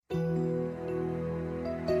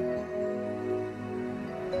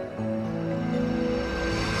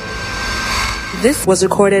This was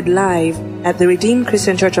recorded live at the Redeemed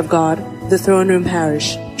Christian Church of God, the Throne Room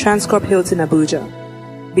Parish, Transcorp Hilton, Abuja.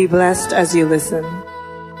 Be blessed as you listen.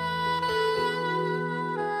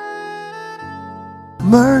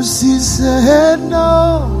 Mercy said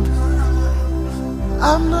no,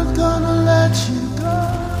 I'm not gonna let you go.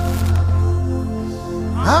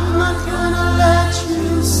 I'm not gonna let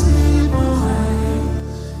you sleep away.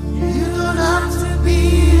 You don't have to be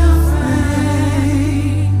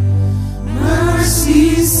afraid.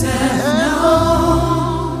 Mercy said no,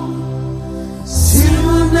 sin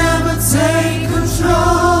will never take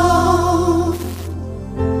control.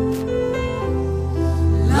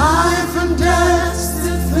 Life and death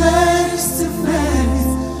face to face,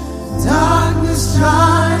 darkness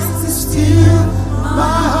tries to steal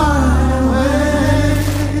my heart away.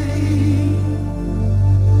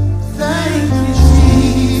 Thank you,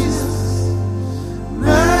 Jesus.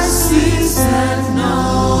 Mercy said no.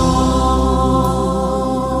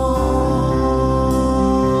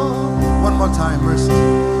 One more time, mercy.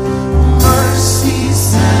 Mercy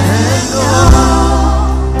said no.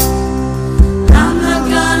 I'm not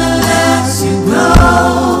gonna let you go.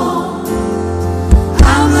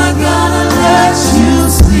 You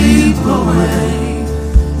sleep away.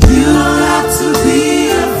 You don't have to be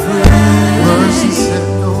afraid. Mercy said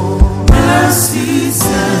no. Mercy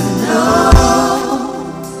said no.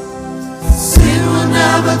 Sin will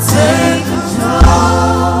never take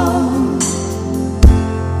control.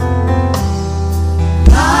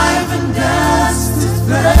 Life and death is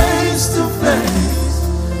face to face.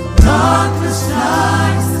 Darkness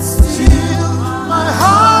tries to steal my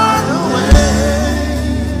heart away.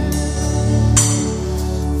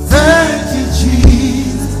 Thank you,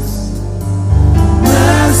 Jesus.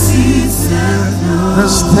 Mercy said no. The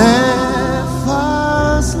steadfast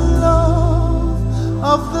love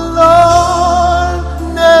of the Lord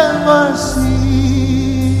never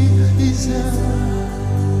ceases.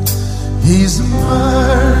 His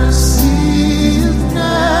mercy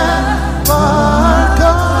never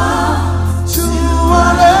comes to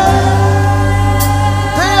an end.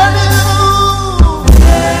 They are new.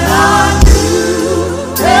 They are new.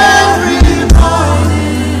 Every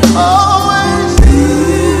morning, always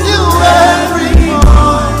new every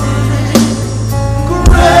morning.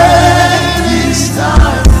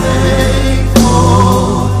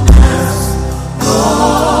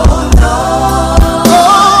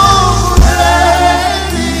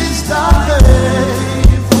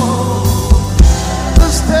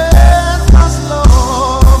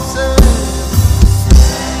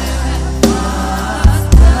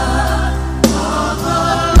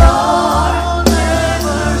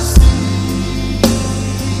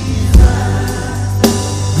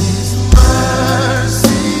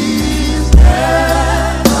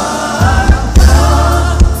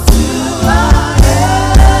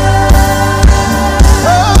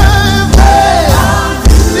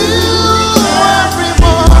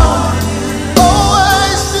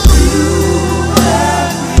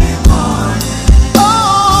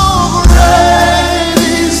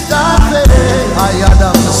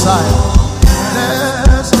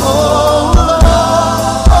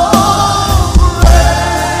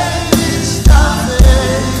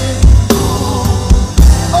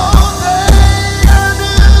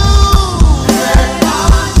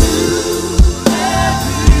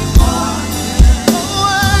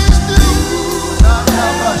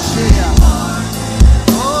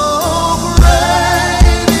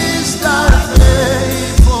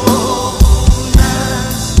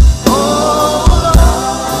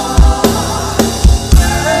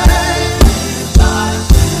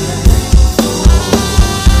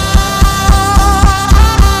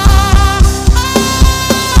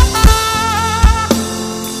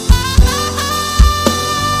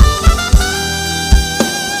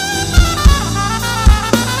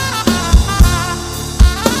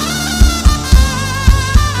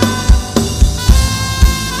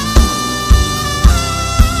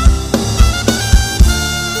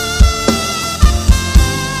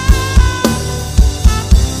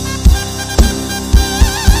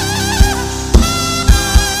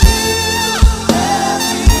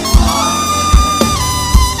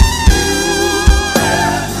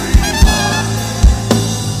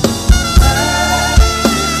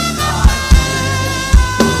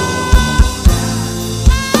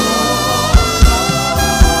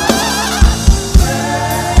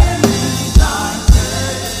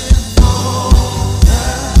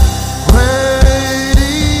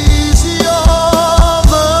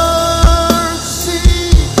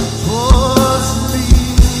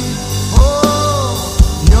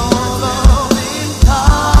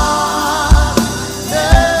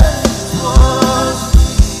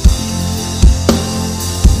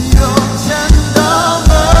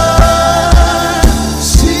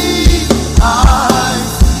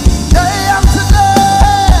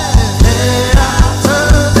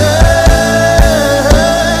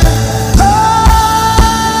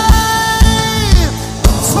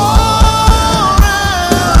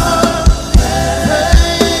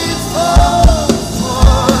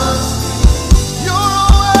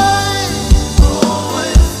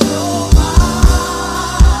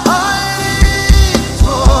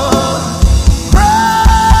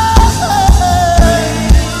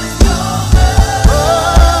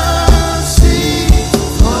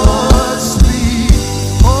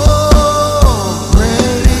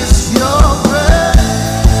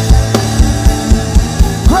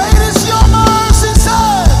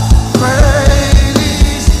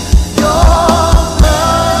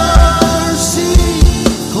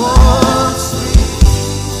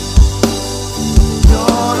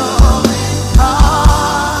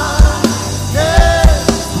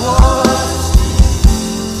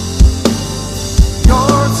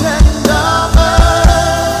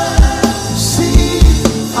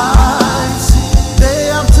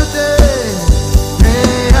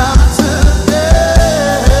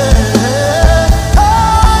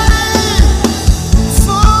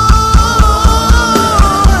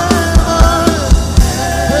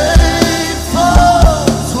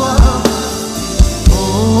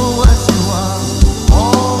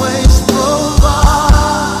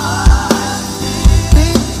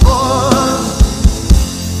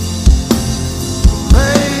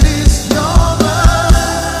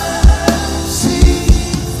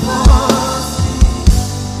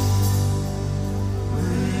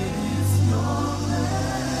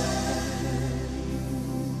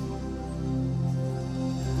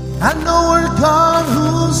 I know a God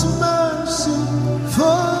whose mercy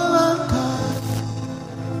full and kind,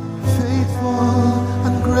 faithful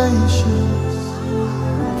and gracious.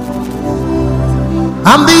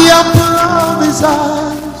 I'm the apple of his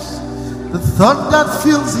eyes, the thought that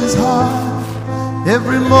fills his heart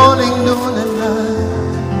every morning, noon and night.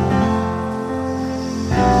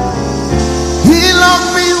 He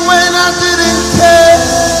loved me when I didn't care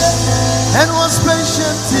and was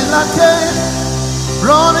patient till I came,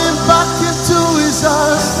 brought him back into his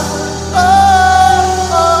arms.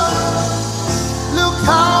 Oh, look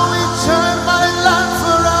how he turned my life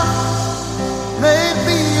around, made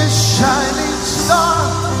me a shining star,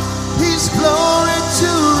 his glory to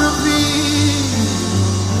reveal.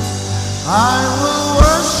 I will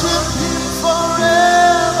worship him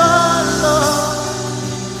forever, Lord,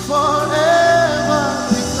 forever,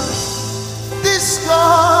 because this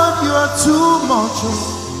God, you are too much.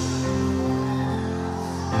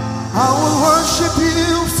 I will worship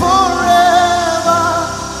you forever,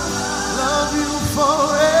 love you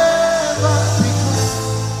forever, because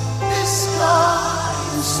this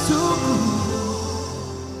God is too good.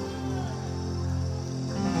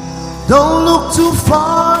 Don't look too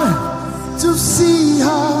far to see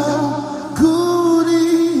how good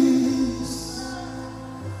he is.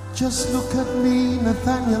 Just look at me,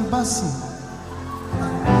 Nathaniel Bassi.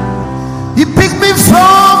 He picked me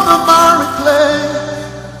from the miry clay,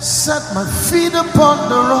 set my feet upon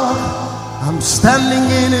the rock. I'm standing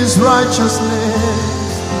in his righteousness.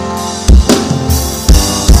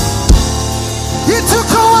 He took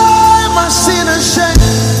away my sin and shame,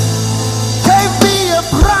 gave me a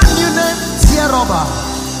brand new name, Tieroba,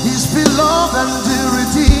 his beloved and the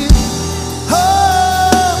redeemed. Oh,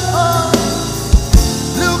 oh,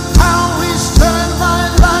 look how he's turned my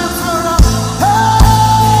life around.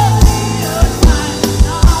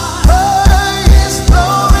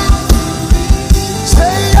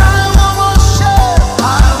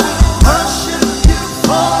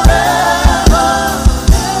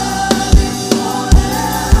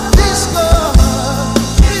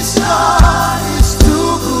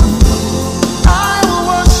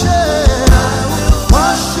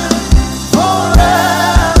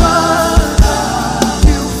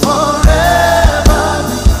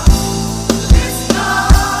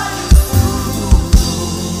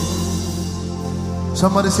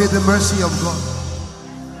 Somebody say the mercy of God.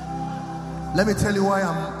 Let me tell you why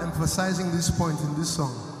I'm emphasizing this point in this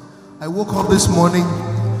song. I woke up this morning.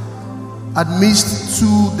 I'd missed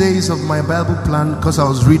 2 days of my Bible plan because I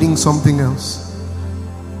was reading something else.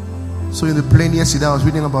 So in the plane yesterday I was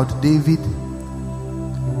reading about David,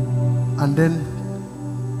 and then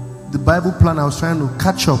the Bible plan I was trying to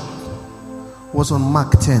catch up was on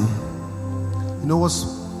Mark 10. You know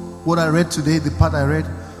what I read today? The part I read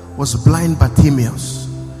was blind Bartimaeus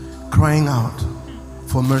crying out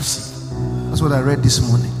for mercy. That's what I read this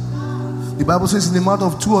morning. The Bible says, in the mouth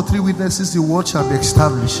of 2 or 3 witnesses the word shall be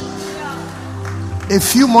established. A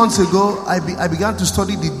few months ago I began to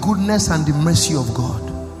study the goodness and the mercy of God,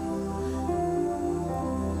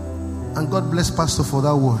 and God bless Pastor for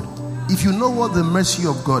that word. If you know what the mercy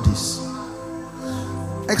of God is,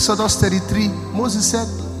 Exodus 33, Moses said,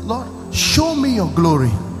 Lord, show me your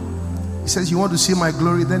glory. He says, you want to see my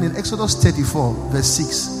glory? Then in Exodus 34 verse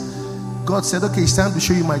 6, God said, okay, it's time to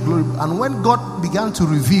show you my glory. And when God began to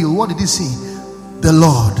reveal, what did he see? The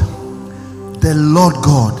Lord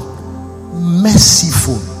God,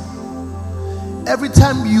 merciful. Every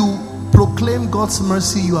time you proclaim God's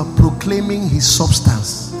mercy, you are proclaiming his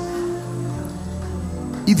substance.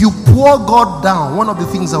 If you pour God down, one of the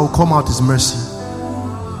things that will come out is mercy.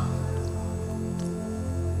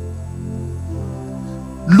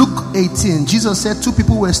 Luke 18, Jesus said 2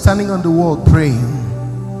 people were standing on the wall praying.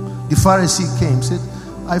 The Pharisee came, said,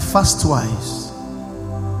 I fast twice.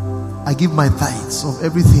 I give my tithes of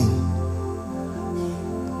everything.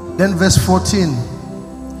 Then verse 14,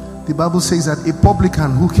 the Bible says that a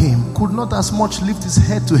publican who came could not as much lift his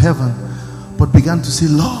head to heaven, but began to say,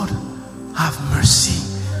 Lord, have mercy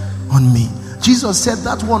on me. Jesus said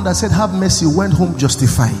that one that said have mercy went home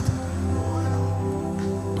justified.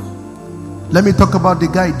 Let me talk about the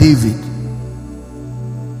guy David.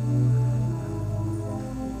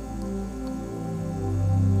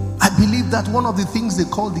 I believe that one of the things they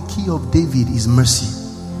call the key of David is mercy.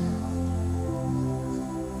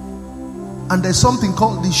 And there's something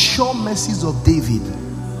called the sure mercies of David.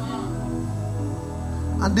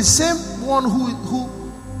 And the same one who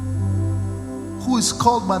is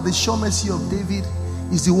called by the sure mercy of David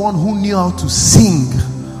is the one who knew how to sing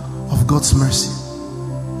of God's mercy.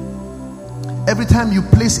 Every time you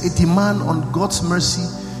place a demand on God's mercy,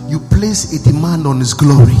 you place a demand on His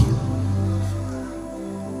glory.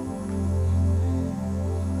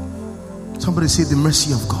 Somebody say the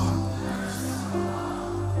mercy of God.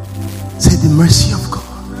 Say the mercy of God.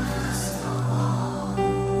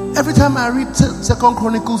 Every time I read Second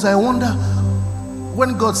Chronicles, I wonder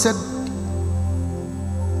when God said,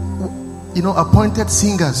 appointed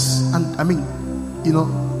singers, and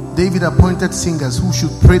David appointed singers who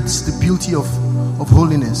should praise the beauty of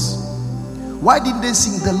holiness. Why didn't they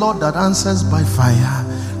sing the Lord that answers by fire?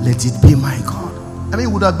 Let it be my God. It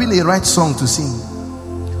would have been a right song to sing.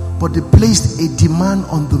 But they placed a demand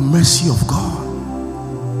on the mercy of God.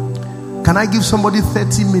 Can I give somebody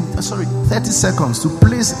 30 seconds to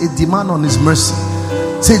place a demand on His mercy?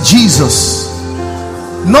 Say, Jesus.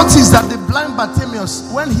 Notice that the blind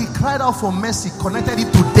Bartimaeus, when he cried out for mercy, connected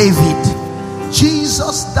it to David.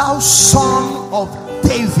 Jesus, thou son of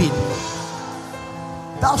David.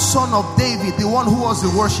 Thou son of David, the one who was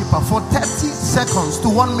the worshiper. For 30 seconds to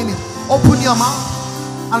 1 minute, open your mouth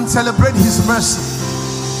and celebrate His mercy.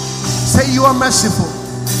 Say, you are merciful.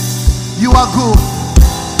 You are good.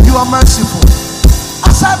 You are merciful.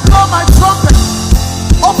 As I blow my trumpet,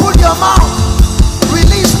 open your mouth.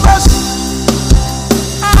 Release mercy.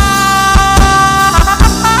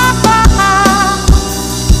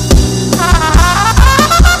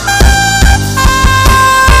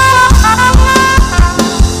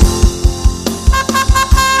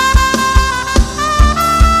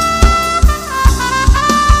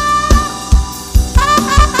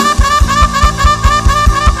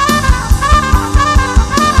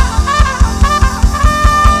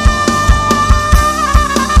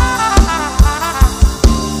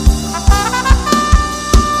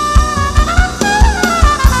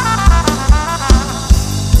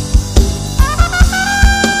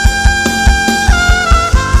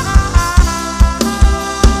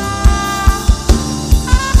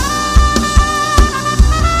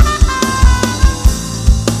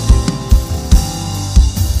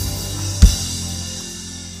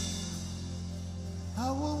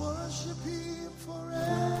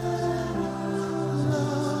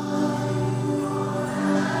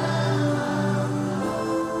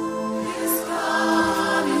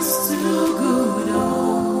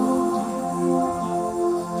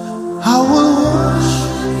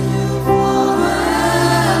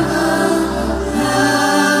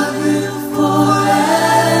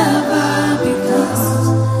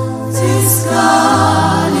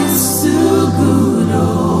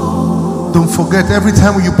 Every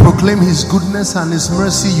time you proclaim His goodness and His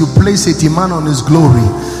mercy, you place a demand on His glory.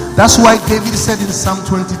 That's why David said in Psalm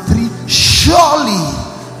 23, surely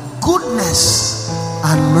goodness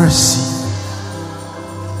and mercy.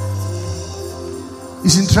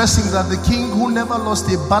 It's interesting that the king who never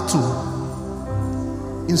lost a battle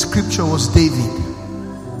in scripture was David.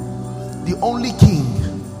 The only king,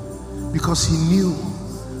 because he knew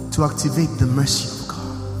to activate the mercy of God.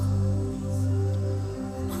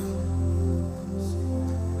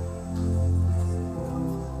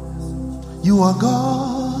 You are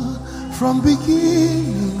God from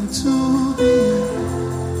beginning to the end.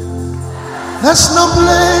 There's no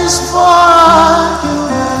place for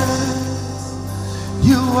argument.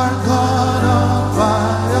 You are God all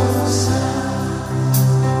by yourself.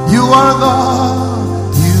 You are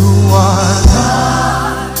God. You are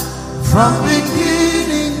God from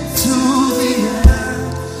beginning to the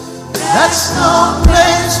end. There's no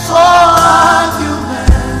place for argument.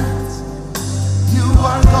 You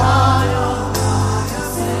are God.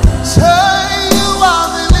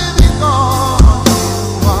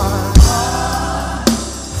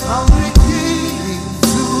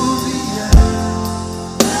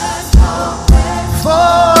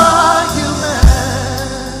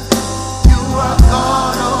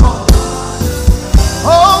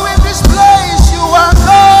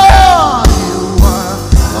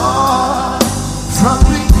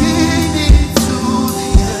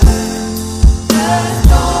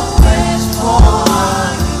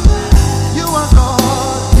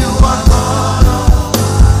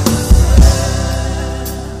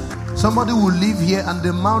 Somebody will live here and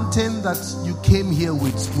the mountain that you came here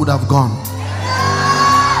with would have gone.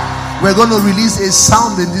 We're going to release a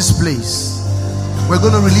sound in this place. We're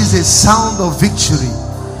going to release a sound of victory.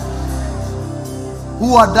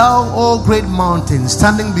 Who art thou, O great mountain,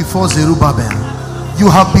 standing before Zerubbabel? You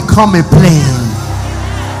have become a plain.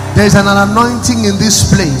 There's an anointing in this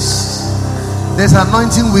place. There's an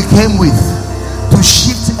anointing we came with to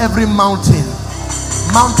shift every mountain.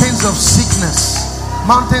 Mountains of sickness,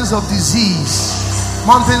 mountains of disease,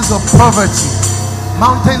 mountains of poverty,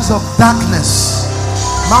 mountains of darkness,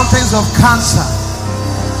 mountains of cancer.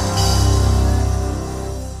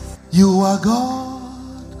 You are God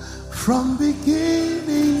from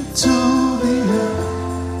beginning to the end.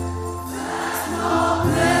 There's no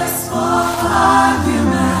place for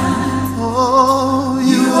argument. Oh,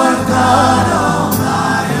 you are God all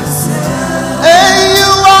by yourself. Hey,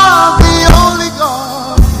 you are the only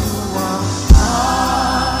God. You are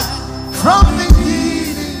God from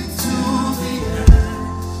beginning to the end.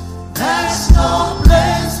 There's no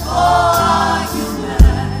place for argument.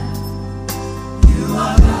 You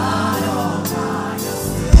are God all by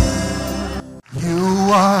yourself. You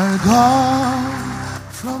are God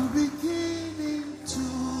from beginning to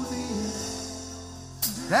the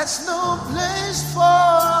end. There's no place for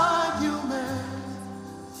argument.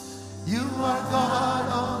 You are God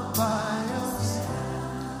all by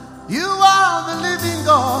yourself. You are the living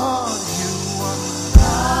God. You are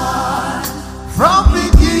God from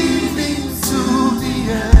beginning to the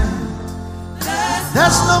end.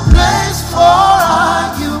 There's no place for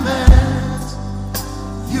argument.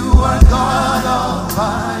 You are God all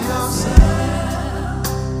by yourself.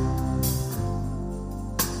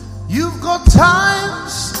 You've got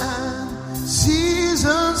times and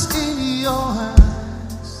seasons in your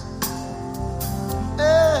hands.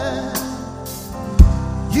 Yeah.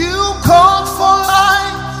 You called for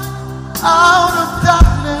light out of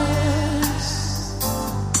darkness.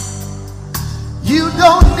 You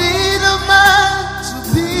don't need a man to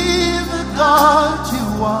be the God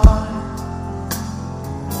you are.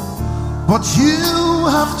 But you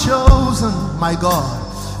have chosen, my God,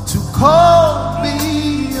 to call me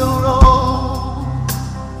your own.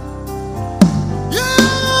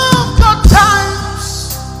 You've got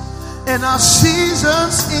times and our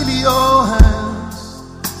seasons in your hands.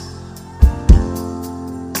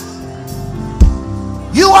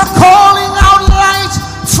 You are calling out light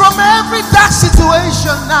from every dark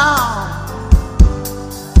situation now.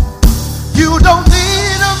 You don't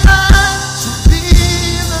need a man to be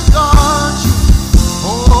the God you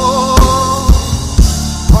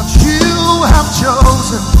but you have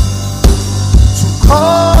chosen to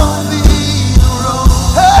call me your own.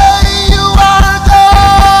 Hey, you are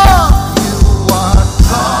God. You are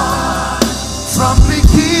God from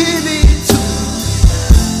beginning to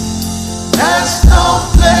end. There's no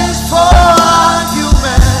place for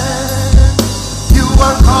argument. You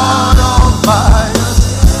are God all by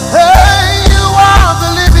yourself. Hey, you are the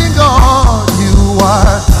living God. You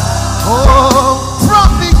are from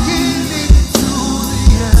beginning to the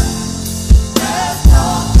end. There's no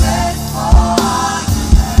place for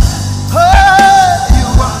argument. Hey, you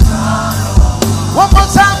are God. One more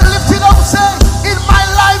time, lift it up, say, in my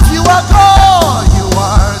life you are God. You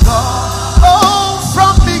are God. Oh,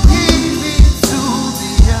 from beginning to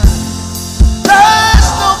the end. There's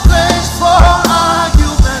no place for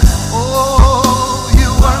argument. Oh,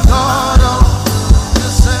 you are God of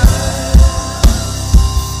yourself.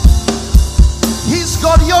 He's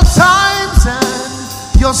got your times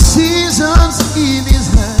and your seasons in his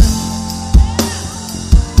hand.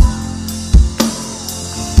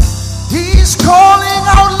 He's calling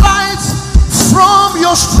out light from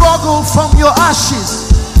your struggle, from your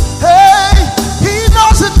ashes. Hey, he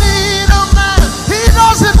doesn't need a man. He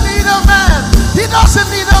doesn't need a man. He doesn't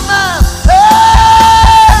need a man.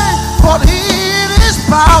 Hey, but in his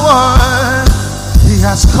power, he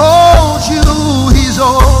has called you his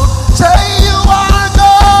own. Say you are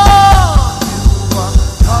God. You are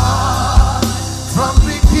God from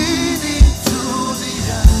beginning to the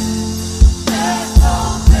end. There's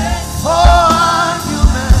no place For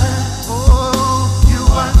argument, oh, you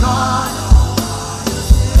are God.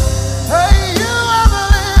 Hey, you are the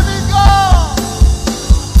living God.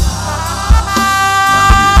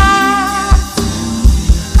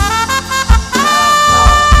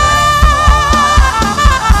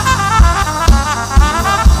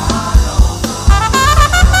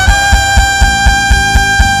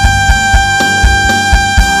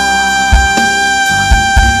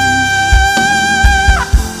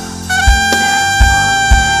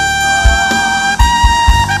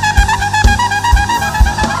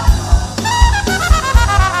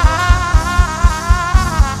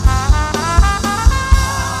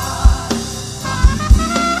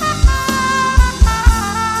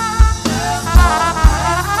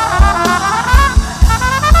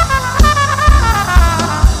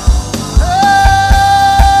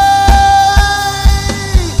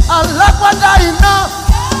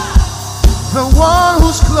 The one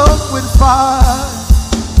who's clothed with fire.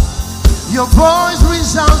 Your voice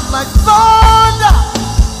resounds like thunder.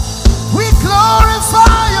 We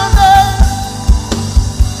glorify your name.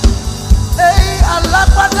 Hey,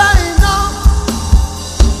 Alabadaina,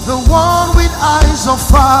 the one with eyes of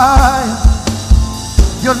fire.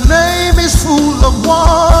 Your name is full of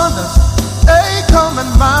wonders. Hey, come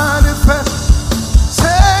and manifest. Say,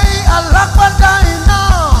 Alakwadaina,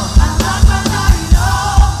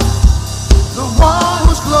 the one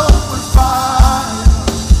who's clothed with fire.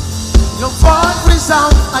 Your voice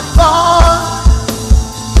resounds like dawn.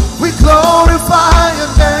 We glorify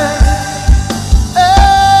your name.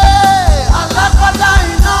 Hey,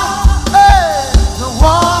 Alakwadaina, hey, the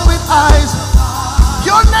one with eyes.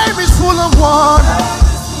 Your name is full of wonder.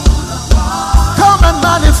 Come and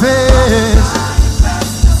manifest.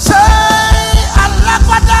 Say,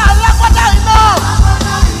 Alakwadaina,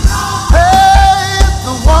 hey,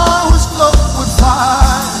 the one who's clothed with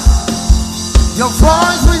fire. Your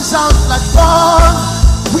voice resounds like dawn.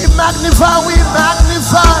 We magnify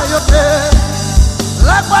your name.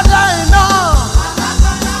 Alakwadaina,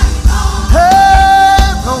 hey,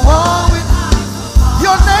 the one with.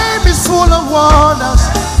 Your name is full of wonders.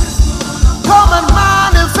 Come and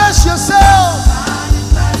manifest yourself.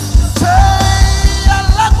 Say,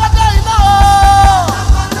 Alakwadaina,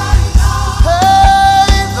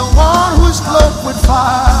 hey, the one who's clothed with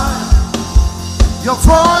fire. Your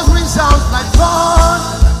voice resounds like dawn.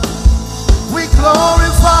 We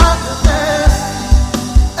glorify your name.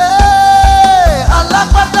 Hey,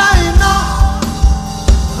 Alakwadaina,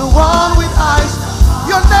 the one with eyes.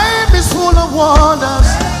 Your name is full of wonders.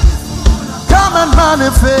 Come and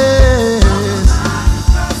manifest.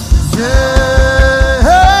 Yeah.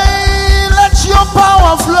 Hey, let your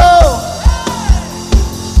power flow.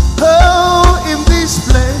 Oh, in this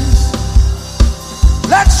place.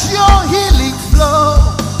 Let your healing flow.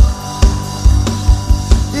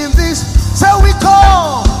 In this, so we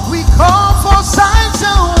call for signs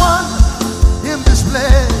and wonders in this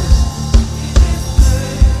place.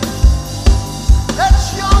 Let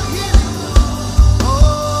your healing flow.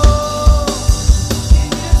 Oh,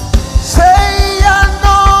 say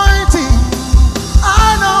anointing,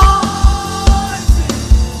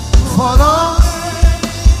 follow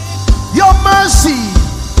your mercy,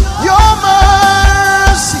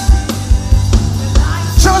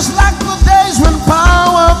 just like the days when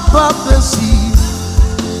power above the sea.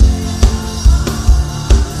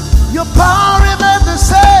 Your power remains the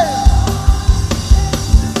same.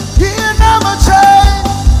 You never change.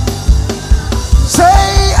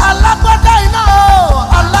 Say, Alakwadaina,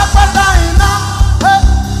 hey,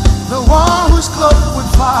 the one who's clothed with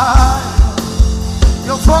fire.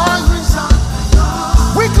 Your voice resounds.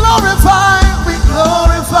 We glorify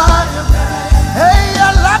your name. Hey,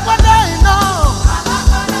 Alakwadaina,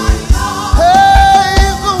 hey,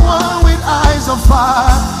 the one with eyes of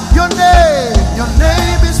fire. Your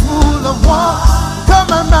name is full of wonder.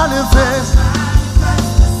 Come and manifest.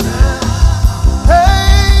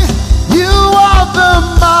 Hey, you are the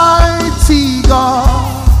mighty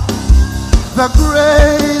God, the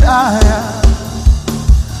great I am.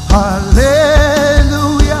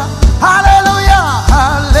 Hallelujah, hallelujah,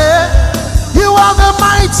 hallelujah. You are the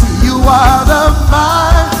mighty, you are the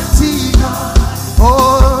mighty God.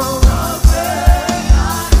 Oh,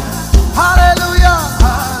 hallelujah,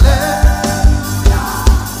 hallelujah.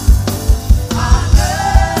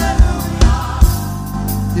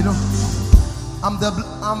 You know,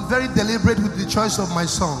 I'm very deliberate with the choice of my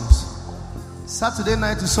songs. Saturday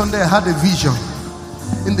night to Sunday, I had a vision.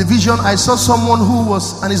 In the vision, I saw someone who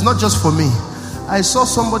was, and it's not just for me, I saw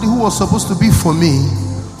somebody who was supposed to be for me,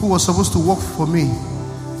 who was supposed to work for me,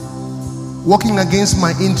 working against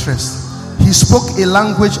my interest. He spoke a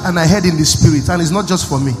language and I heard in the spirit, and it's not just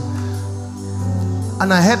for me.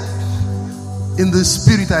 And I heard in the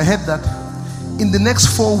spirit, I heard that in the next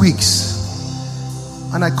 4 weeks,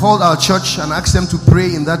 and I called our church and asked them to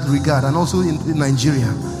pray in that regard, and also in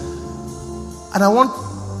Nigeria. And I want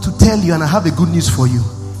to tell you, and I have a good news for you.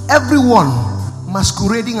 Everyone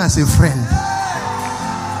masquerading as a friend,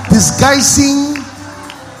 disguising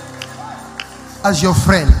as your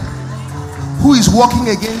friend, who is working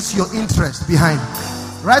against your interest behind.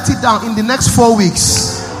 Write it down. In the next 4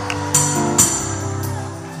 weeks,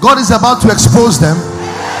 God is about to expose them.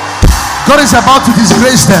 God is about to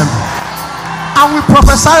disgrace them. And we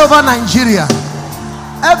prophesy over Nigeria.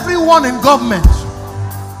 Everyone in government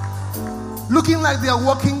looking like they are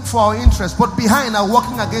working for our interest, but behind are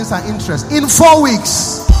working against our interest. In 4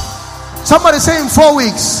 weeks, somebody say in 4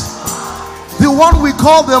 weeks, the one we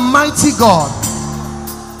call the mighty God,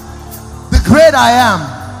 the great I am,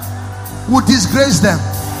 would disgrace them.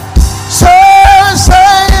 Say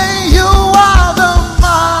you are the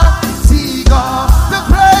mighty God, the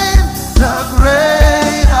great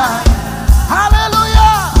I am.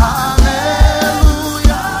 Hallelujah,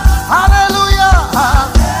 hallelujah, hallelujah,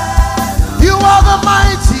 hallelujah. You are the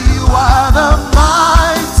mighty, you are the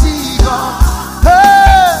mighty.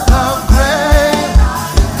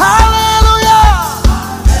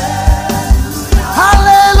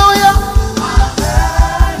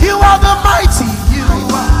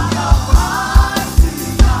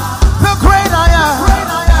 the great I am.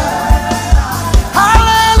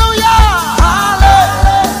 Hallelujah.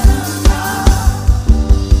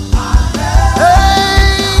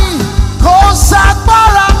 Hey, kò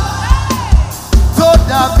ságbára tó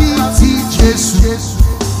dàbí ti Jésù.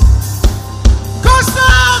 Kò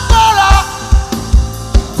ságbára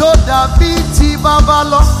tó dàbí ti Baba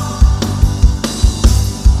lọ.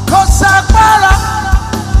 Kò ságbára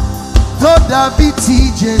tó dàbí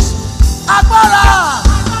ti Jésù. Agbára,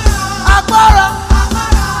 agbára,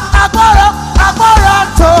 agbára, agbára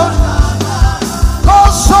tó. Kò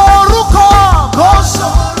sórúkọ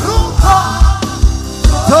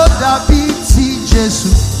tó dàbí ti Jésù.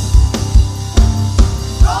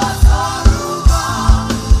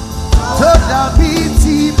 Tó dàbí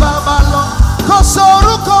ti Baba lọ. Kò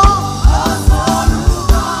sórúkọ.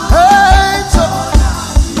 Hey, tó.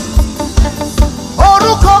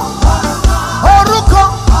 Orúkọ.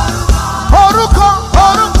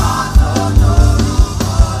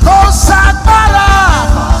 Kò ságbára.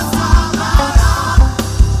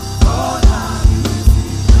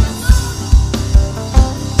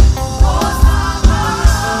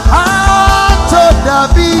 Tó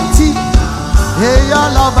dàbí ti Eya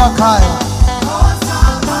Labakaya.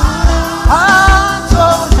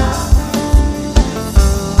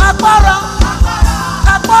 Agbára,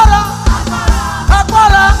 agbára,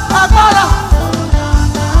 agbára, agbára.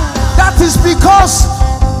 That is because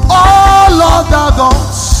all other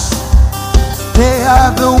gods, they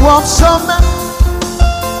are the works of men.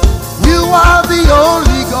 You are the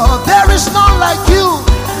only God. There is none like you.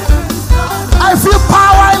 I feel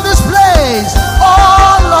power in this place.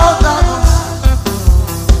 All other gods,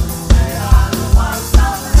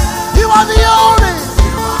 you are the only.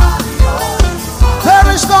 There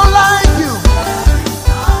is none like you.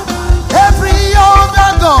 Every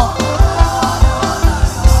other God,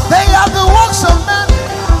 they are the works of men.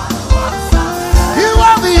 You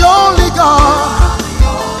are the only God.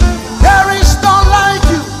 There is none like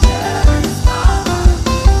you.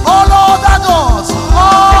 All other gods,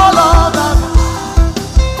 all other gods.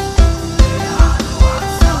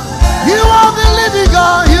 You are the living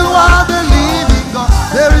God. You are the living God.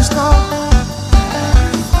 There is none.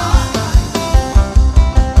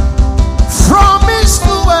 From east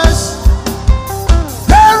to west,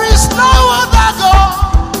 there is no other God.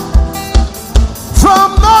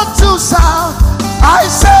 From north to south, I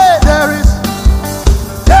say there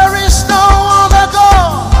is no other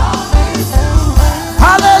God.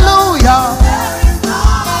 Hallelujah.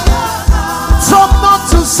 From north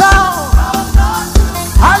to south,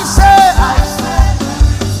 I say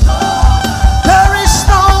there is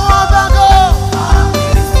no other God.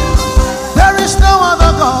 There is no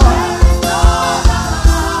other God.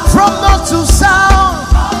 From north to south,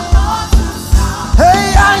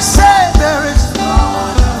 hey, I say there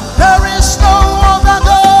is no other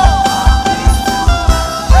God.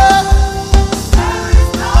 Hey.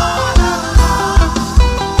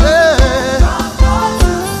 Hey.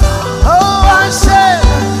 Oh, I say,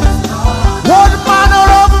 what manner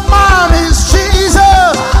of man is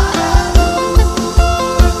Jesus?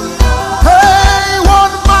 Hey,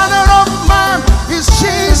 what manner of man is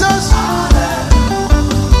Jesus?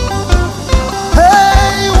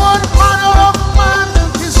 Hey, what manner of man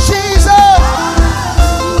is Jesus?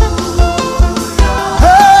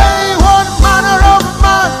 Hey, what manner of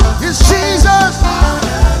man is Jesus?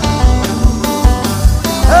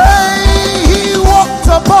 Hey, he walked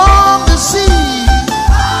upon the sea.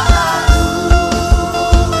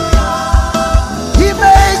 He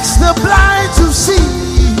makes the blind to see.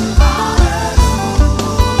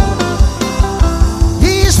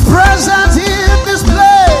 He is present in this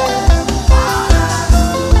place.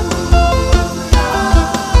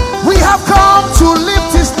 We have come to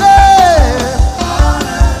lift his name.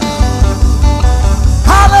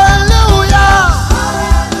 Hallelujah.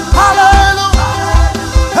 Hallelujah.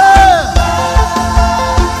 Hey.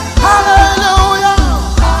 Hallelujah.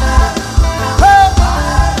 Hey.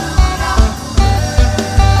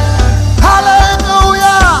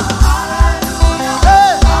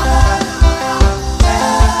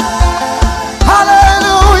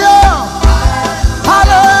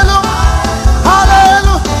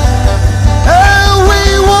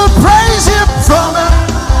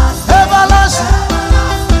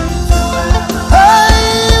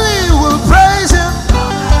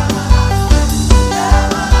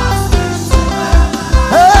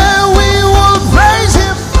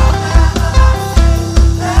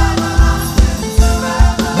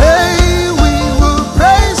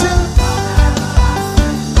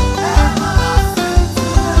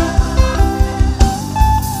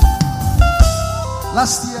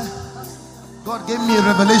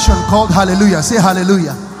 revelation called hallelujah. Say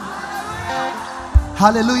hallelujah.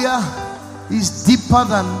 Hallelujah is deeper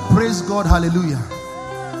than praise God. Hallelujah.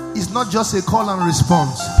 It's not just a call and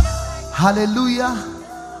response. Hallelujah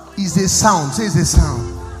is a sound. Say it's a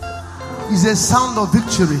sound. It's a sound of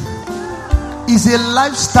victory. It's a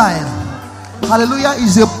lifestyle. Hallelujah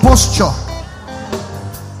is a posture.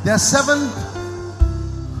 There are 7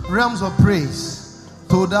 realms of praise: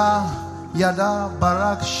 Toda, Yada,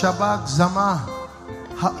 Barak, Shabak, Zama,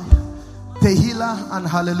 Tehillah, and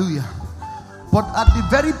Hallelujah. But at the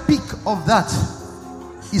very peak of that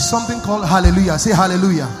is something called hallelujah. Say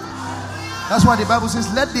hallelujah. That's why the Bible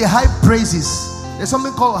says, let the high praises, there's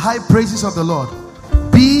something called high praises of the Lord,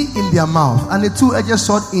 be in their mouth and a two-edged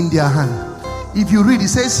sword in their hand. If you read, it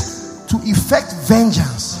says to effect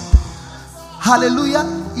vengeance. Hallelujah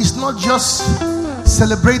is not just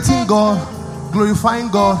celebrating God, glorifying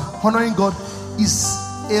God, honoring God. It's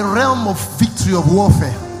a realm of victory, of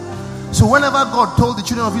warfare. So whenever God told the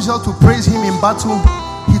children of Israel to praise him in battle,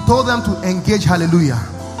 he told them to engage hallelujah.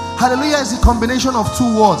 Hallelujah is a combination of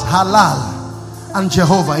 2 words, halal and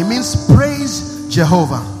Jehovah. It means praise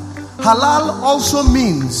Jehovah. Halal also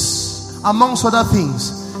means, amongst other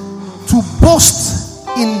things, to boast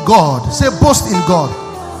in God. Say boast in God.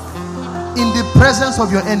 In the presence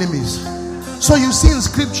of your enemies. So you see in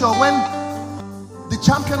scripture when the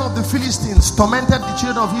champion of the Philistines tormented the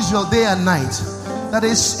children of Israel day and night, that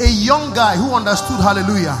is a young guy who understood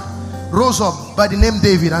hallelujah rose up by the name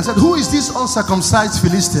David and said, who is this uncircumcised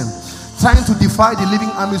Philistine trying to defy the living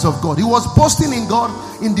armies of God? He was boasting in God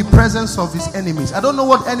in the presence of his enemies. I don't know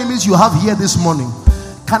what enemies you have here this morning.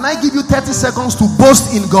 Can I give you 30 seconds to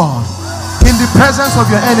boast in God in the presence of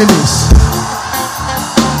your enemies?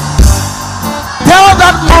 Tell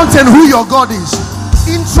that mountain who your God is.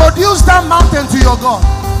 Introduce that mountain to your God.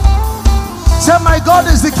 Say, my God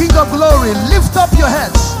is the King of glory. Lift up your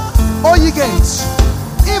heads, O ye gates.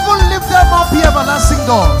 Even lift them up, ye everlasting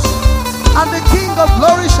doors, and the King of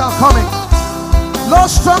glory shall come in.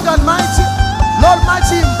 Lord strong and mighty, Lord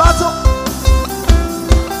mighty in battle.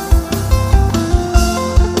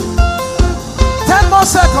 10 more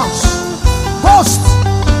seconds. Boast,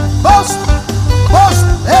 boast, boast.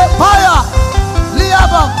 Hey, fire.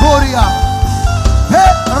 Liaba Korea.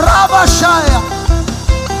 Hey, Rabashaya.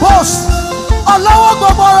 Boast. Olawo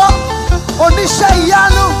Goboro. Onisha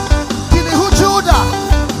Iyanu. Kinihu Judah.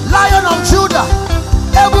 Lion of Judah.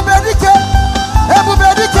 Ebubedike.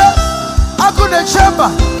 Ebubedike. Agune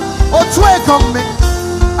Chamber. Otwe Kome.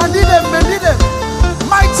 Anide.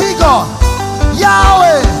 Mighty God.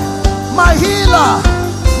 Yahweh. My healer.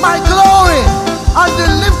 My glory. And the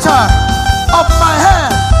lifter of my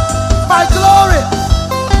head. My glory.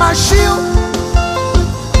 My shield.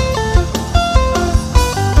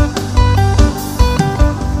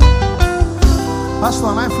 Pastor,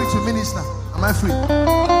 am I free to minister? Am I free?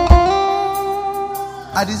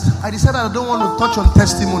 I decided I don't want to touch on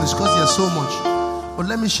testimonies because there's so much. But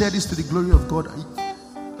let me share this to the glory of God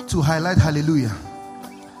to highlight hallelujah.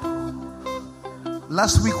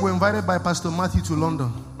 Last week we were invited by Pastor Matthew to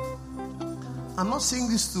London. I'm not saying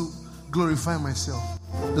this to glorify myself.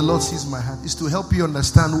 The Lord sees my heart. It's to help you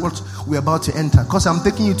understand what we're about to enter. Because I'm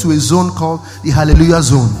taking you to a zone called the Hallelujah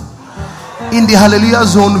Zone. In the Hallelujah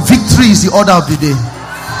Zone, victory is the order of the day.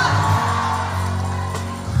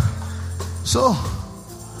 So,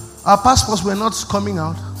 our passports were not coming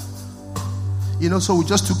out. So we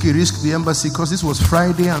just took a risk, the embassy, because this was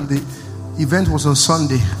Friday and the event was on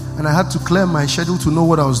Sunday. And I had to clear my schedule to know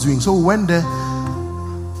what I was doing. So we went there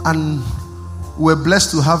and we were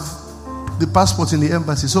blessed to have the passport in the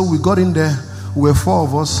embassy. So we got in there. We were 4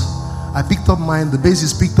 of us. I picked up mine. The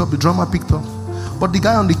bassist picked up. The drummer picked up. But the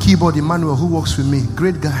guy on the keyboard, Emmanuel, who works with me,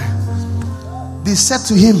 great guy, they said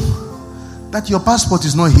to him that your passport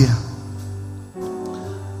is not here.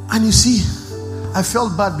 And you see, I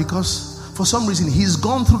felt bad because for some reason he's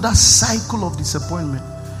gone through that cycle of disappointment.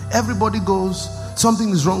 Everybody goes, something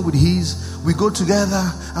is wrong with his. We go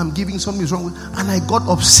together, I'm giving, something is wrong with, and I got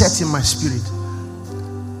upset in my spirit.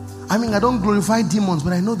 I mean, I don't glorify demons,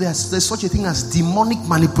 but I know there's such a thing as demonic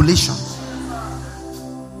manipulation.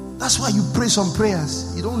 That's why you pray some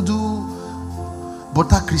prayers. You don't do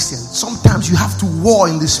butter Christian. Sometimes you have to war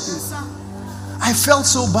in the spirit. I felt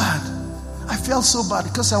so bad.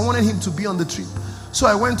 Because I wanted him to be on the trip. So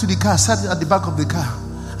I went to the car, sat at the back of the car,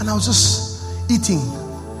 and I was just eating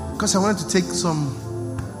because I wanted to take some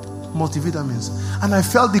multivitamins. And I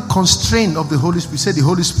felt the constraint of the Holy Spirit. Say the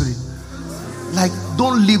Holy Spirit, like,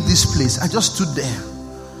 don't leave this place. I just stood there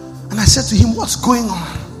and I said to him, what's going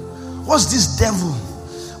on? What's this devil?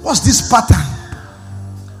 What's this pattern?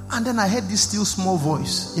 And then I heard this still small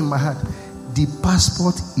voice in my heart. the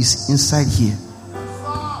passport is inside here.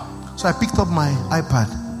 So I picked up my iPad.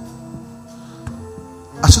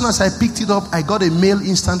 As soon as I picked it up, I got a mail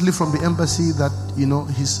instantly from the embassy that,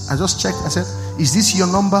 I just checked. I said, is this your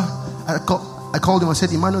number? I called him. I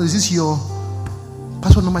said, Emmanuel, is this your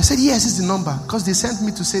passport number? I said, yes, this is the number. Because they sent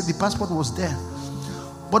me to say the passport was there.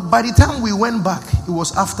 But by the time we went back, it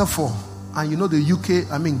was after 4. And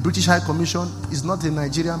the British High Commission is not a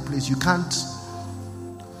Nigerian place. You can't.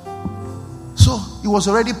 So it was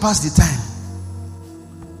already past the time.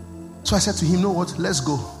 So I said to him, you know what? Let's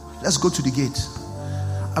go. Let's go to the gate.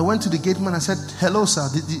 I went to the gate man. I said, hello, sir.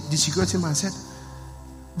 The security man said,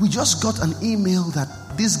 we just got an email that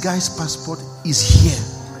this guy's passport is here.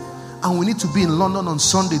 And we need to be in London on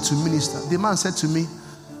Sunday to minister. The man said to me,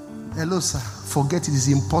 hello, sir. Forget it is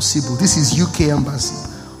impossible. This is UK embassy.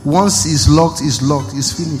 Once it's locked, it's locked.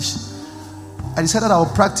 It's finished. I decided I will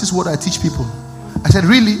practice what I teach people. I said,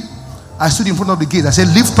 really? I stood in front of the gate. I said,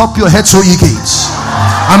 lift up your heads, O ye gates,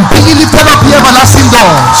 and be ye lifted up, ye everlasting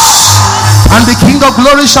doors, and the King of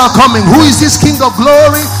glory shall come in. Who is this King of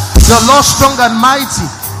glory? The Lord strong and mighty,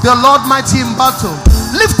 the Lord mighty in battle.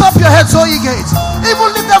 Lift up your heads, O ye gates, even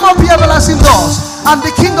lift them up, ye everlasting doors, and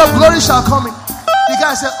the King of glory shall come in. The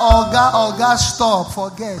guy said, oh God, stop,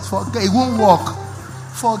 forget. It won't work.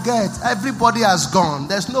 Forget. Everybody has gone.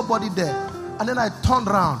 There's nobody there. And then I turned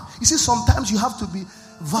around. You see, sometimes you have to be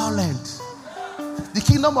violent. The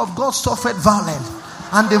kingdom of God suffered violence,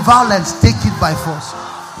 and the violence take it by force.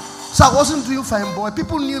 So I wasn't doing fine, boy.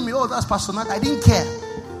 People knew me. Oh, that's Pastor Nat. I didn't care.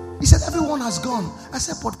 He said, everyone has gone. I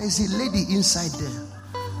said, but there's a lady inside there.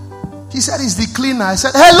 He said, it's the cleaner. I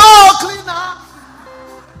said, hello, cleaner.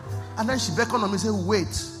 And then she beckoned on me and said,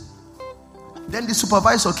 wait. Then the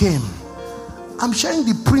supervisor came. I'm sharing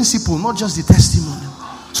the principle, not just the testimony.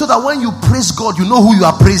 So that when you praise God, you know who you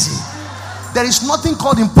are praising. There is nothing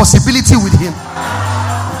called impossibility with him.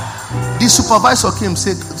 The supervisor came and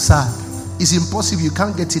said, sir, it's impossible. You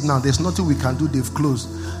can't get it now. There's nothing we can do. They've closed.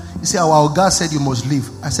 He said, our Oga said you must leave.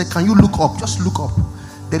 I said, can you look up? Just look up.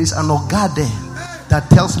 There is an Oga there that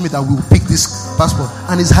tells me that we'll pick this passport.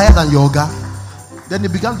 And it's higher than your Oga. Then they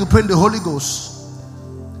began to pray in the Holy Ghost.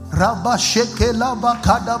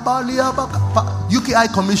 UKI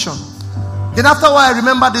Commission. Then after a while, I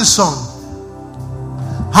remember this song.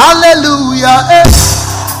 Hallelujah, eh.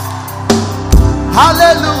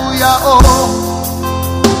 Hallelujah, oh.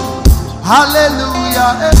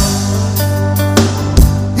 Hallelujah, eh.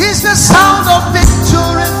 It's the sound of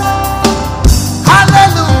victory.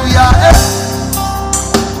 Hallelujah, eh.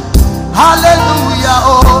 Hallelujah,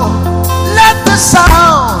 oh. Let the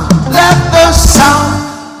sound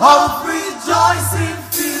of rejoicing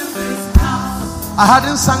fill this house. I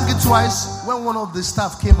hadn't sang it twice when one of the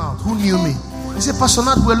staff came out who knew me. He said, Pastor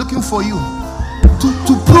Nat, we're looking for you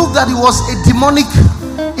to prove that it was a demonic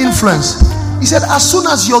influence. He said, as soon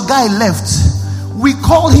as your guy left, we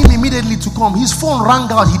called him immediately to come. His phone rang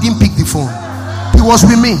out. He didn't pick the phone. He was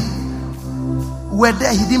with me. We're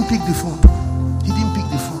there. He didn't pick the phone.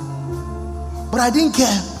 But I didn't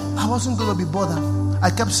care. I wasn't going to be bothered. I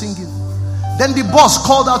kept singing. Then the boss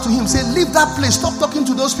called out to him, said, leave that place. Stop talking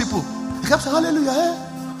to those people. He kept saying, hallelujah, eh?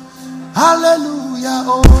 Hallelujah,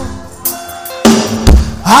 oh.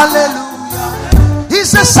 Hallelujah.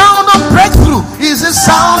 It's the sound of breakthrough. It's the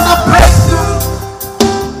sound of breakthrough.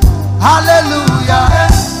 Hallelujah.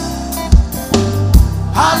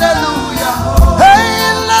 Hallelujah.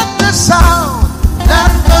 Hey, let the sound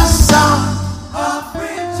Of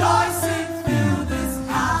rejoicing fill this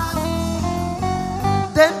house.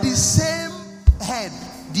 Then the same head,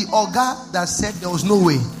 the Oga that said there was no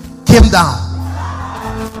way, came down.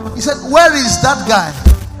 He said, where is that guy?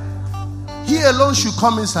 He alone should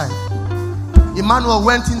come inside. Emmanuel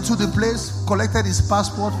went into the place, collected his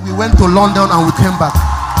passport. We went to London and we came back.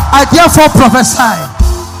 I therefore prophesy,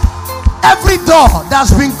 every door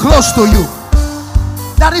that's been closed to you,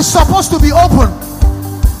 that is supposed to be open,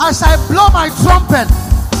 as I blow my trumpet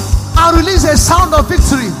and release a sound of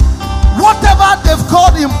victory, whatever they've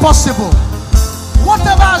called impossible,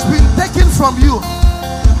 whatever has been taken from you,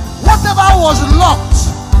 whatever was locked,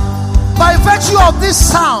 by virtue of this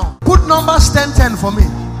sound, put Numbers 10:10 for me.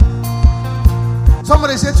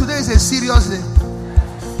 Somebody said today is a serious day.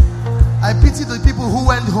 I pity the people who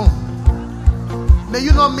went home. May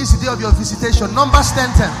you not miss the day of your visitation. Numbers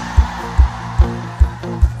 10:10.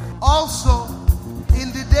 Also,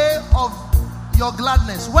 in the day of your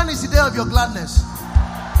gladness. When is the day of your gladness?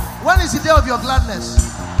 When is the day of your gladness?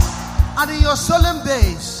 And in your solemn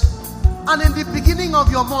days. And in the beginning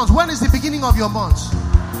of your months. When is the beginning of your months?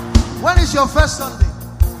 When is your first Sunday?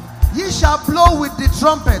 Ye shall blow with the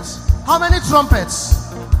trumpets. How many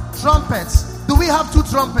trumpets? trumpets. Do we have 2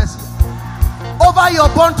 trumpets? Over your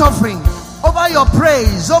burnt offering, over your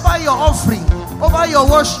praise, over your offering, over your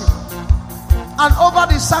worship, and over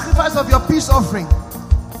the sacrifice of your peace offering,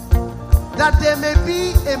 that there may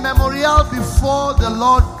be a memorial before the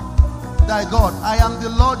Lord thy God. I am the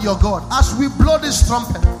Lord your God. As we blow this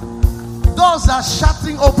trumpet, doors are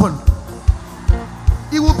shattering open.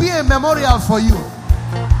 It will be a memorial for you.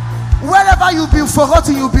 Wherever you've been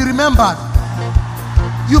forgotten, you'll be remembered.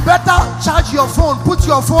 You better charge your phone, put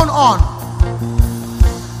your phone on.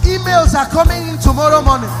 Emails are coming in tomorrow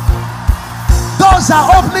morning. Doors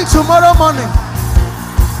are opening tomorrow morning.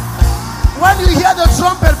 When you hear the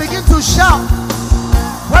trumpet, begin to shout.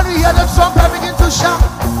 When you hear the trumpet, begin to shout.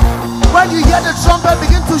 When you hear the trumpet,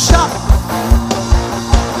 begin to shout.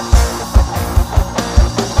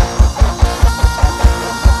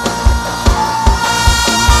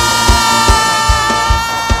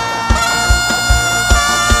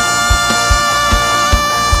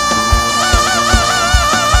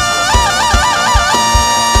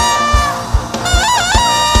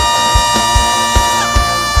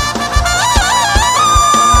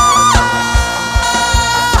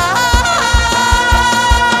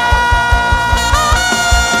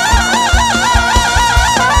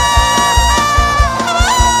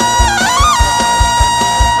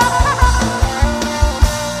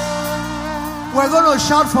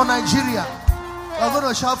 Shout for Nigeria. We're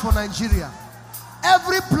going to shout for Nigeria.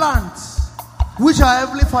 Every plant which our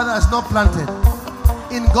Heavenly Father has not planted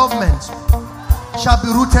in government shall be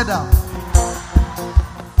rooted out.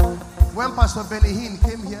 When Pastor Benny Hinn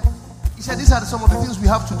came here, he said these are some of the things we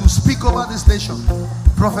have to do. Speak over this nation.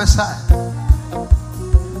 Prophesy.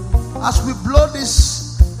 As we blow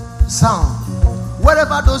this sound,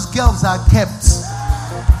 wherever those girls are kept,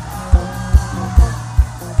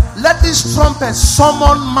 let this trumpet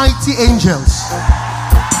summon mighty angels.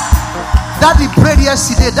 Daddy prayed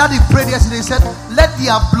yesterday. He said, let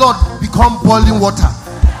their blood become boiling water.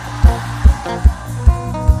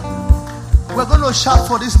 We're going to shout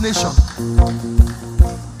for this nation,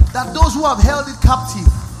 that those who have held it captive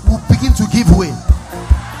will begin to give way.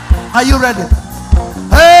 Are you ready?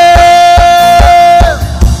 Hey!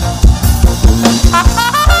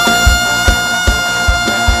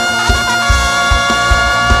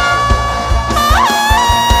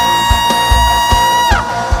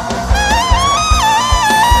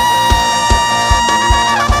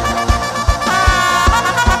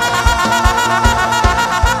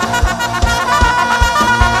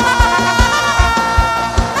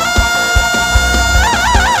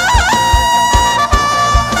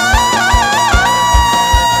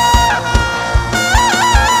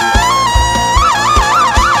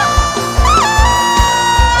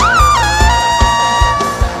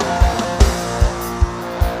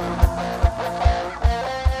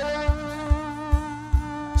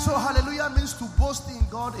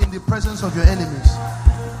 Of your enemies.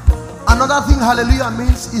 Another thing hallelujah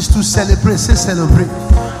means is to celebrate. Say celebrate.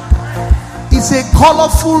 It's a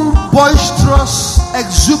colorful, boisterous,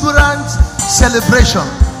 exuberant celebration.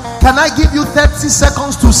 Can I give you 30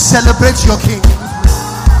 seconds to celebrate your King?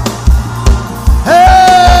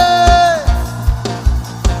 Hey!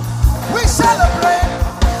 We celebrate.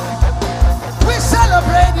 We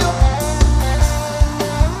celebrate you.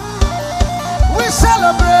 We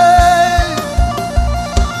celebrate.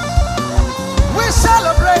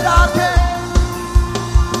 Celebrate our King.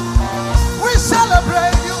 We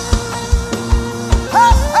celebrate you.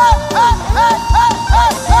 Hey, hey, hey, hey, hey,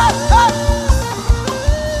 hey, hey, hey.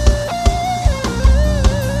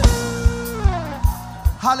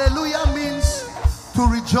 Hallelujah means to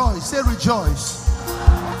rejoice. Say rejoice.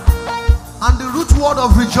 And the root word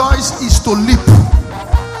of rejoice is to leap.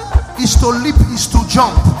 Is to leap, is to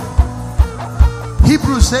jump.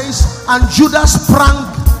 Hebrew says, and Judah sprang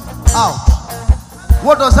out.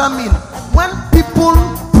 What does that mean? When people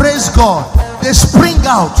praise God, they spring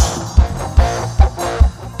out.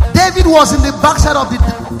 David was in the backside of the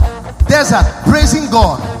desert praising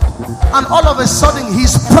God, and all of a sudden he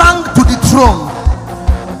sprang to the throne.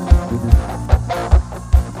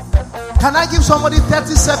 Can I give somebody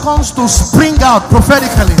 30 seconds to spring out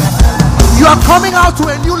prophetically? You are coming out to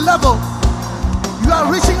a new level. You are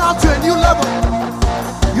reaching out to a new level.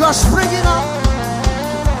 You are springing out.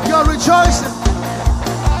 You are rejoicing.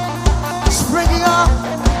 Springing up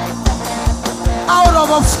out of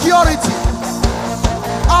obscurity,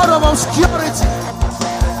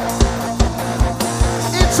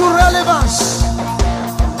 into relevance,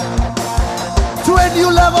 to a new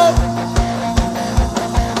level,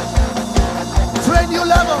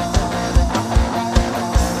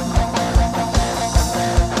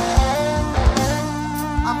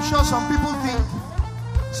 I'm sure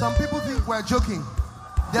Some people think we're joking.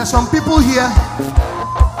 There are some people here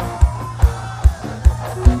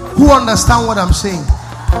who understand what I'm saying.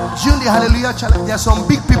 During the Hallelujah Challenge, there are some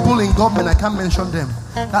big people in government, I can't mention them,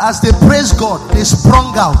 that as they praise God, they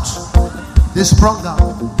sprung out. They sprung out.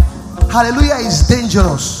 Hallelujah is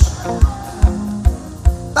dangerous.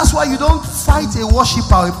 That's why you don't fight a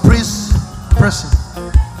worshiper or a praise person.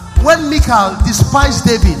 When Michal despised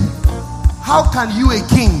David, how can you, a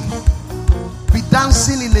king, be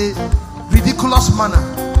dancing in a ridiculous manner?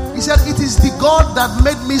 He said, it is the God that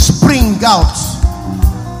made me spring out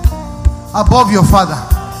above your father.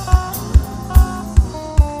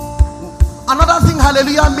 Another thing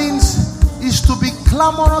hallelujah means is to be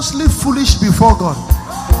clamorously foolish before God.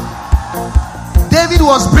 David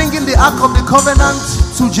was bringing the Ark of the Covenant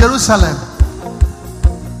to Jerusalem.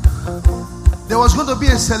 There was going to be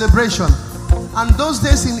a celebration. And those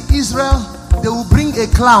days in Israel, they will bring a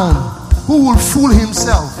clown who will fool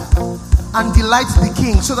himself and delight the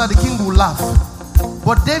king so that the king will laugh.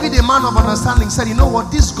 But David, a man of understanding, said, you know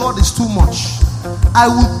what, this God is too much. I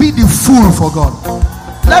will be the fool for God.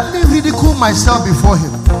 Let me ridicule myself before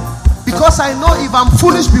him. Because I know if I'm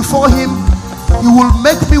foolish before him, he will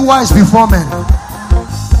make me wise before men.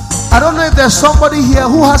 I don't know if there's somebody here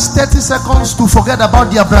who has 30 seconds to forget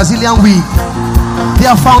about their Brazilian wig,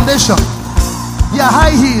 their foundation, their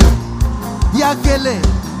high heel, their gele,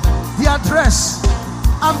 their dress,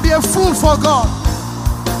 and be a fool for God.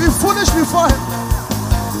 Be foolish before him.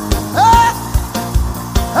 Hey!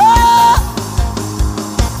 Hey!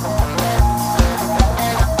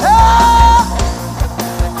 Hey!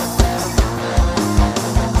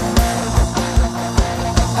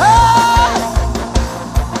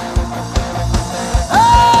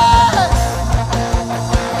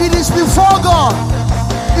 It is before God.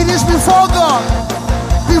 It is before God.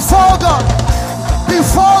 Before God.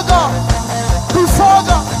 Before God. Before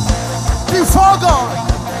God. Before God.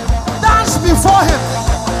 Dance before him.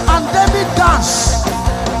 And David danced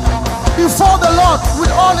before the Lord with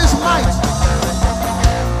all his might.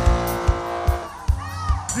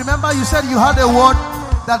 Remember, you said you had a word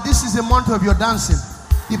that this is a month of your dancing.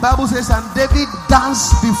 The Bible says, and David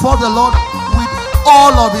danced before the Lord with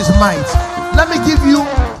all of his might. Let me give you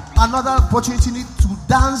another opportunity to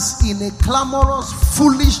dance in a clamorous,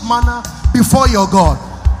 foolish manner before your God.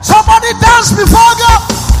 Somebody dance before God.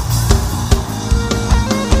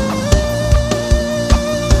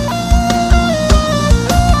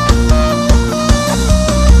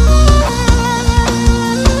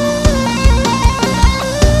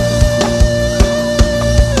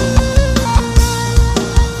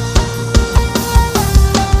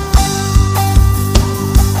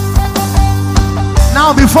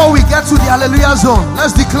 Now, before we get to the Hallelujah zone,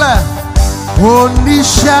 let's declare,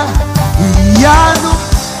 Onisha Iyanu,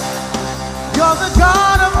 you're the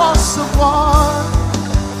God of awesome one.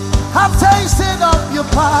 I've tasted of your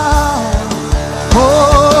power.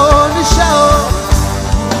 Onisha,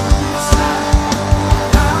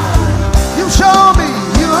 you show me,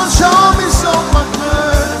 you have shown me so much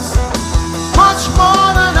mercy, much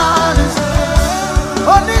more than I deserve.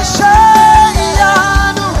 Onisha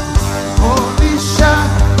Iyanu, Onisha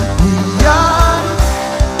Iyanu,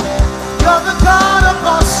 you're the God of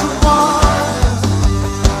awesome wonders.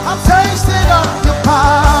 I've tasted of your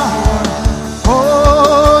power.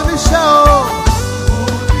 Onisha,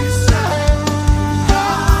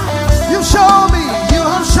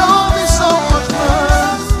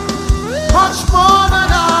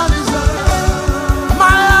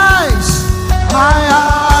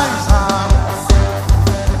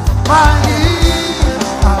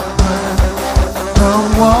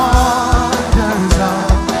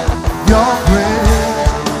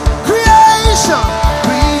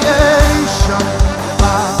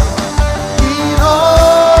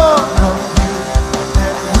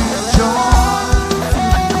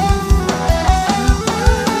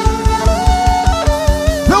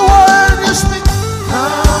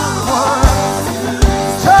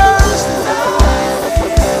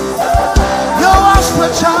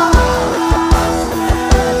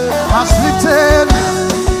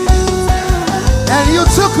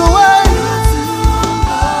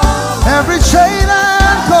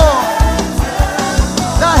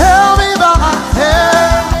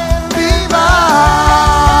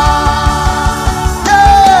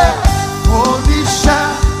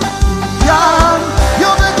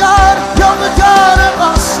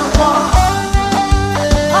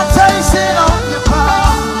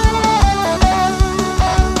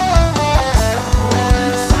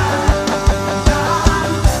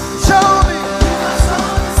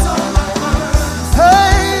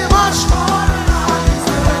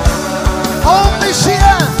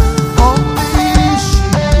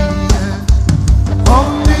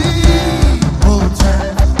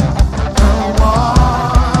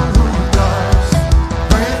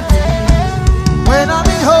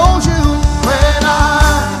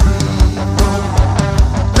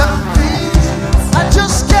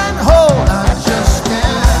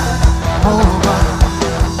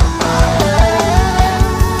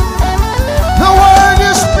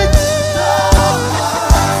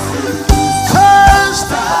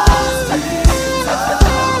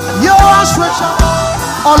 frustration.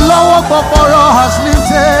 Ọlọ́wọ́ gbọgbọrọ has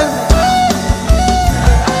lifted me.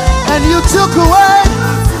 And you took away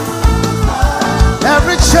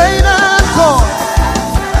every chain and cord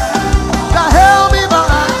that held me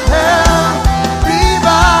back, held me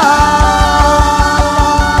back.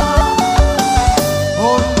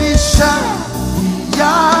 Onisha,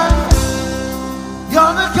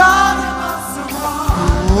 you're the God.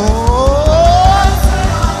 Oh,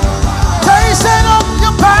 tasting of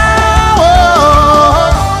your power.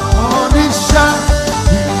 Onisha,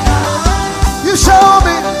 you show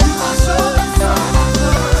me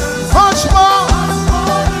much more.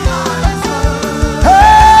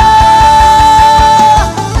 Hey,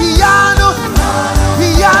 Iyanu,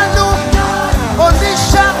 Iyanu,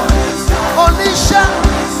 Onisha, Onisha,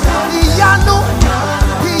 Iyanu,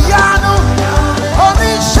 Iyanu,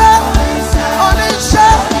 Onisha, Onisha,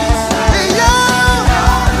 Iyanu,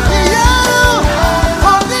 Iyanu,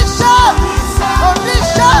 Onisha,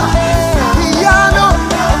 Onisha, Iyanu,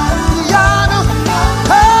 Iyanu.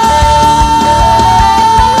 Hey,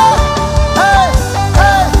 hey,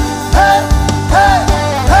 hey, hey, hey,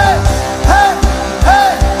 hey, hey,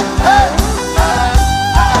 hey, hey.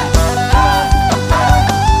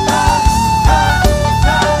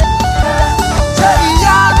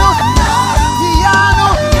 Iyanu, Iyanu,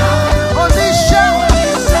 Onisha,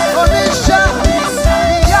 Onisha,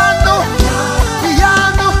 Iyanu,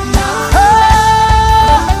 Iyanu.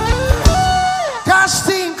 Hey,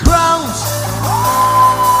 casting crowns,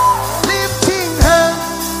 lifting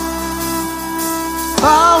hands,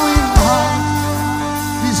 bowing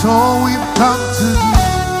hearts is all we've come to do.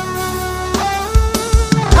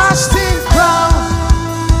 Casting crowns,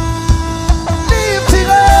 lifting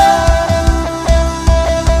hands,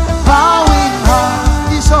 bowing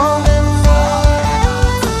hearts is all.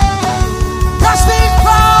 Casting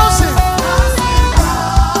crowns,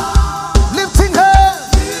 lifting hands,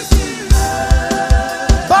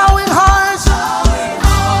 bowing hearts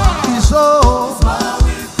is all.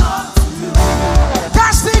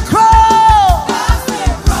 Casting crowns,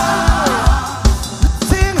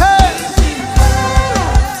 lifting hands,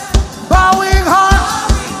 bowing hearts.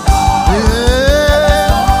 Yeah.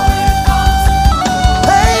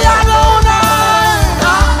 Hey, Adonai,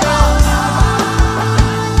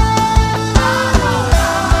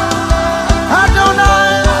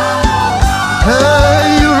 Adonai,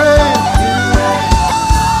 hey, you reign.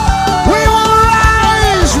 We will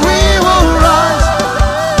rise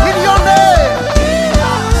in your name.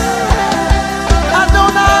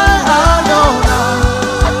 Adonai, Adonai,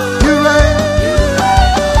 you reign.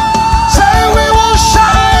 Say we will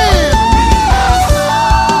shine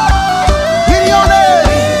in your name.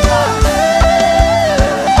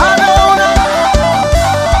 Adonai,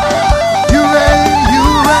 you reign, you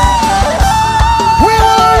reign. We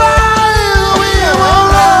will rise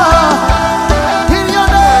in your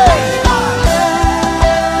name.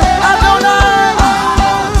 Adonai,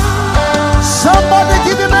 somebody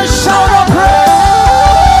give him a shout of praise.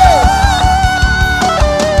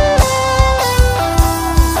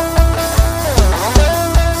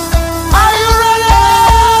 Are you ready?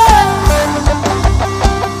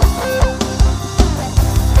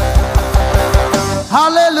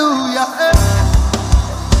 Hallelujah.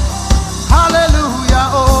 Hallelujah.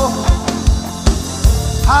 Oh,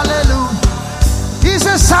 hallelujah. He's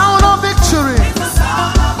a sound of victory.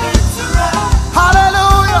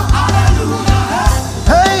 Hallelujah.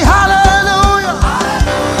 Hey, hallelujah.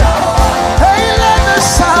 Hey, let the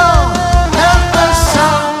sound.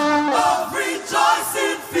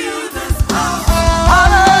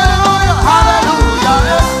 Hallelujah.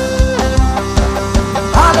 Hallelujah.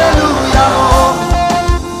 Hallelujah. Oh,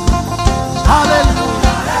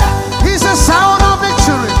 hallelujah. He's a sound of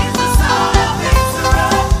victory.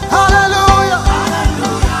 Hallelujah.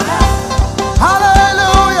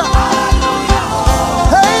 Hallelujah.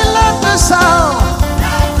 Hey, let the sound.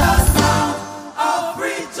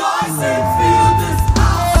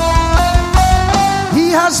 He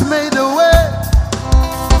has made a way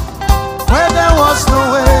where there was no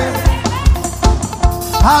way.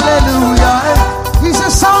 Hallelujah. He's a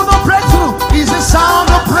sound of breakthrough. He's a sound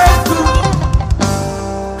of breakthrough.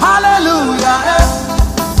 Hallelujah.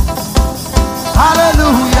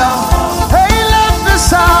 Hallelujah. Hey, let the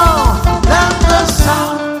sound.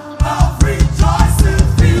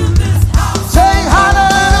 Say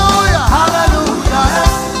hallelujah. Hallelujah.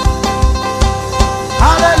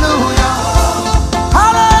 Hallelujah.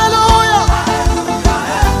 Hallelujah.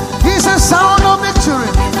 He's a sound of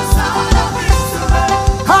victory.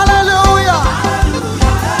 Hallelujah.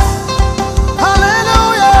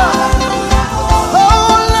 Hallelujah.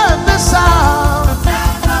 Oh, let the sound.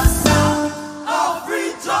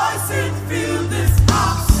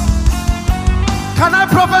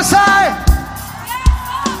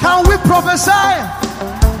 prophesy?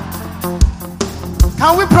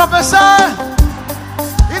 Can we prophesy?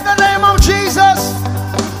 In the name of Jesus.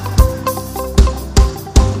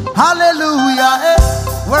 Hallelujah.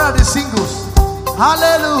 Where are the singles?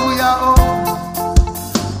 Hallelujah. Oh.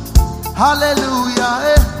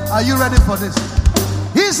 Hallelujah. Are you ready for this?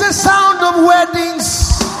 It's the sound of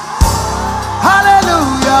weddings.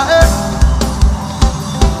 Hallelujah.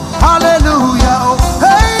 Hallelujah. Oh.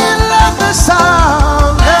 Hey, let the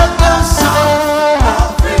sound. Let the sound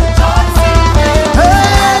of rejoicing.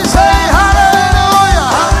 Hey, say hallelujah.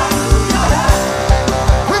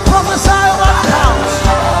 We prophesy over the house.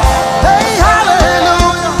 Hey,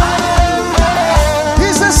 hallelujah.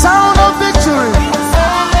 It's the sound of victory.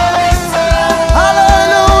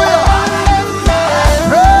 Hallelujah.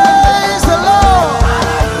 Praise the Lord.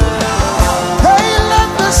 Hey, let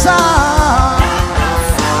the sound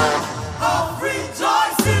of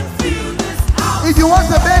rejoicing fill this house. If you want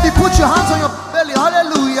a baby, put your hands on your belly.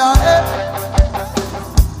 Hallelujah.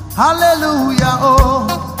 Hallelujah. Oh.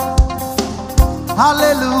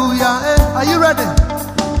 Hallelujah. Are you ready?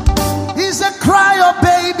 It's a cry of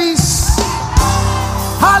babies.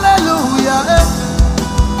 Hallelujah.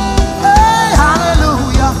 Hey,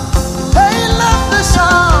 hallelujah. Hey, let the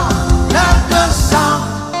sound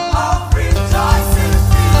of rejoicing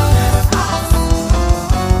fill this house.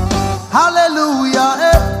 Hallelujah.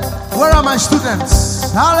 Where are my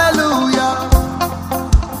students? Hallelujah.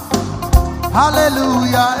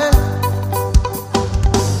 Hallelujah.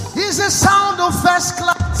 It's the sound of first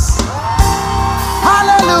class.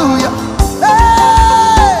 Hallelujah.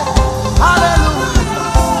 Hey, hallelujah.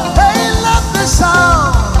 Hey, let the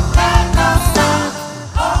sound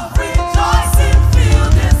of rejoicing fill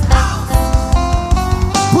this house.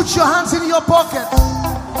 Put your hands in your pocket.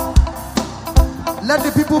 Let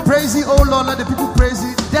the people praise you, oh Lord. Let the people praise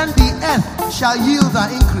you. Then the earth shall yield the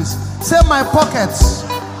increase. Say, my pockets,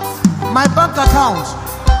 my bank account,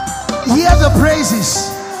 hear the praises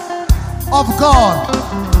of God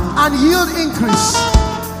and yield increase.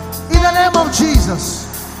 In the name of Jesus.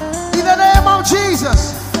 In the name of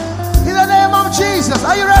Jesus. In the name of Jesus.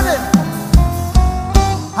 Are you ready?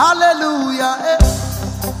 Hallelujah.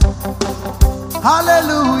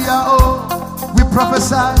 Hallelujah. Oh, we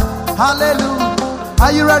prophesy. Hallelujah.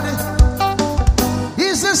 Are you ready?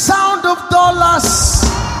 It's the sound of dollars.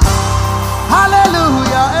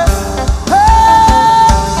 Hallelujah.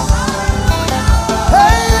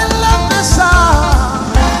 Hey, let the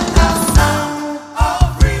sound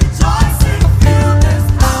of rejoicing fill this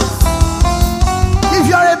house. If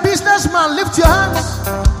you are a businessman, lift your hands.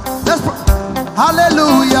 Let's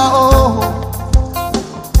hallelujah. Oh,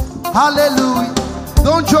 hallelujah.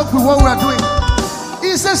 Don't joke with what we are doing.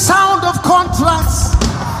 It's the sound of contracts.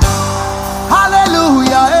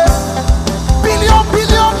 Hallelujah. Billion,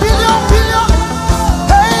 billion, billion, billion.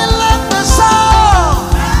 Hey, let the sound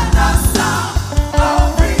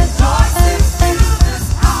of rejoicing fill this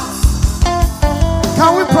house. Can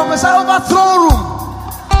we prophesy over throne room?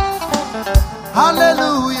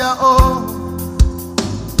 Hallelujah. Oh,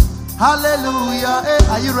 hallelujah.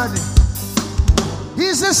 Are you ready?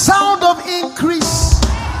 It's the sound of increase.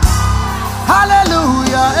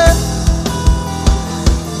 Hallelujah.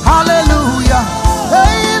 Hallelujah.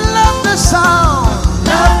 Hey, let the sound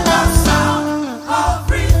of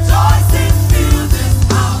rejoicing fill this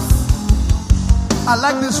house. I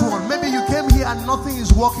like this one. Maybe you came here and nothing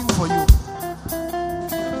is working for you.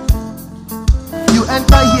 You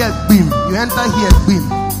enter here, beam. You enter here, beam.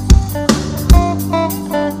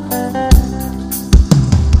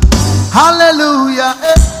 Hallelujah.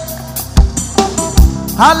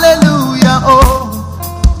 Hallelujah. Oh,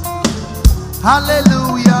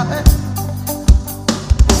 hallelujah.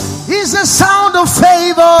 It's the sound of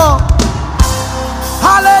favor.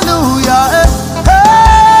 Hallelujah.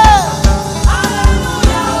 Hey.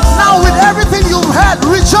 Hallelujah. Now with everything you've heard,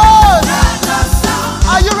 rejoice.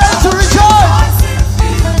 Are you ready to rejoice?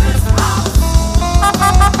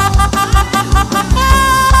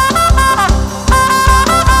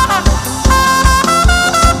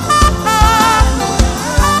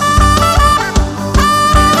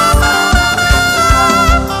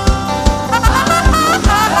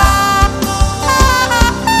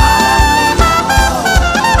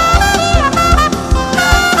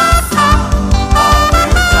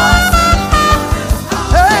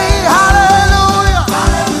 Hey,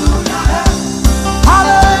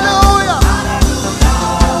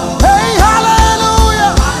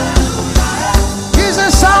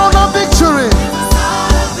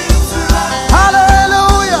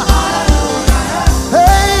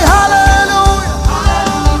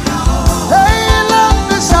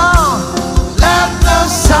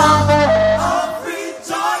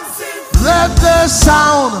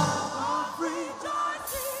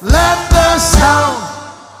 Let the sound.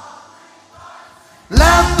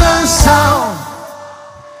 Let the sound.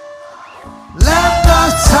 Let the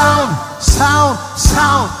sound. Sound.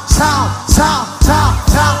 Sound. Sound. Sound. Sound. Sound.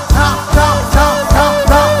 Sound. Sound. Sound.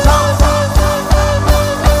 Sound. Sound. Sound.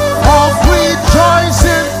 Of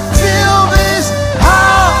rejoicing till this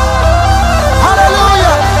hour.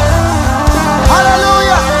 Hallelujah.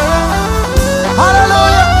 Hallelujah.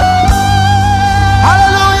 Hallelujah.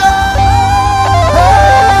 Hallelujah.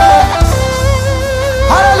 Hey.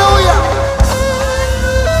 Hallelujah.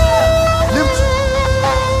 Lift.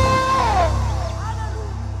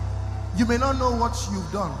 You may not know what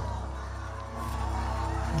you've done.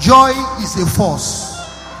 Joy is a force.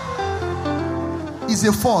 Is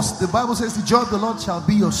a force. The Bible says the joy of the Lord shall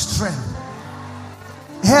be your strength.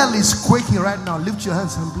 Hell is quaking right now. Lift your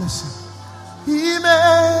hands and bless him.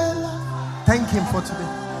 Amen. Thank him for today.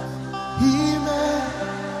 Amen.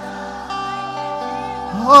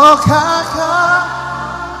 Oh, Kaka.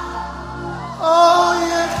 Oh,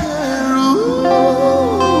 yeah, Keru.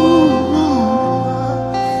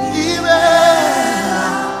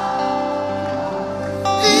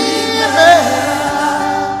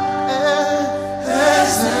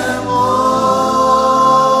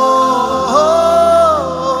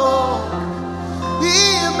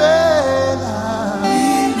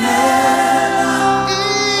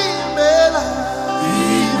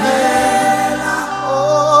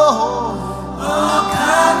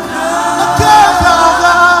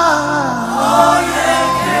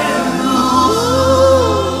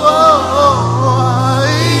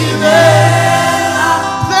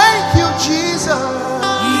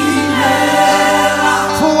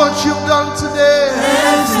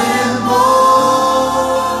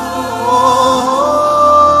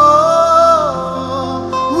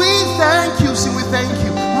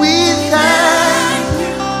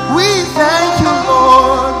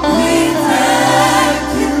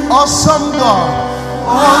 Awesome God,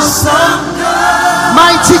 awesome God,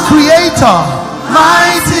 mighty creator,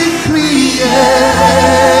 mighty creator.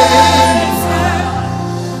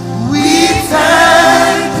 We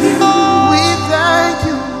thank you, we thank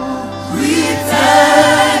you, we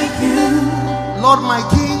thank you, Lord my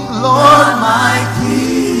King, Lord my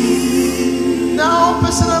King. Now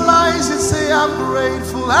personalize it, say I'm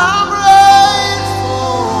grateful, I'm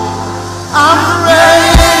grateful, I'm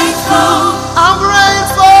grateful, I'm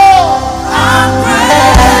grateful. I'm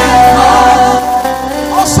grateful.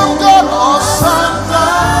 Awesome God, awesome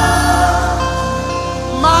God,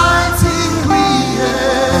 mighty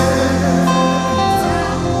creator.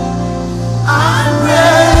 I'm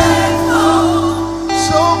grateful,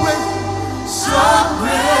 so grateful, so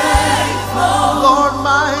grateful. Lord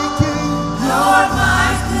my King, Lord my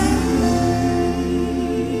King,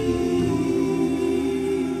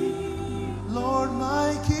 Lord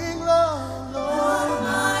my King, Lord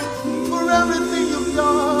my King. For everything you've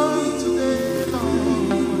done today, Lord.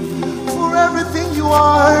 For everything you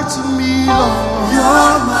are to me, Lord.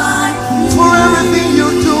 You're my King. For everything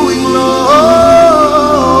you're doing, Lord.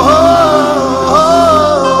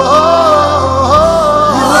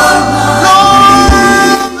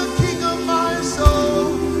 Lord, the King of my soul,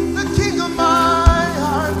 the King of my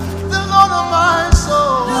heart, the Lord of my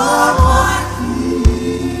soul. Lord, my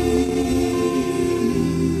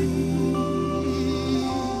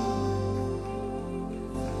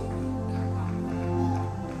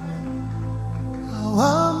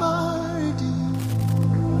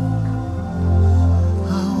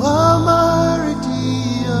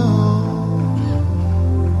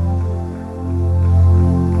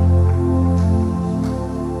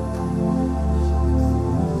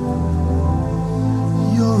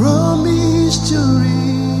you're a mystery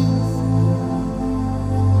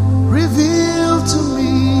revealed to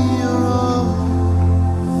me.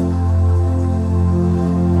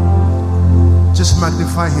 Just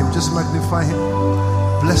magnify him, just magnify him.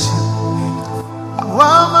 Bless him.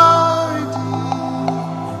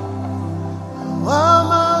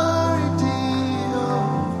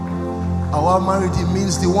 Awamaridi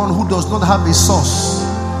means the one who does not have a source.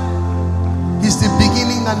 He's the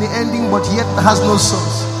beginning and the ending, but yet has no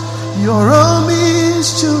source. You're a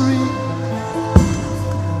mystery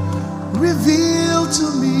revealed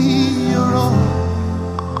to me. You're all.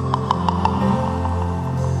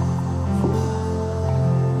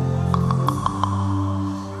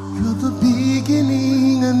 You're the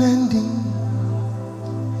beginning and ending,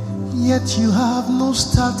 yet you have no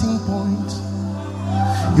starting point.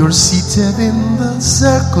 You're seated in the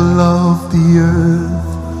circle of the earth.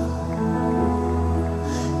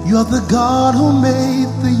 You're the God who made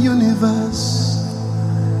the universe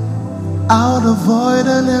out of void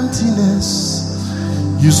and emptiness.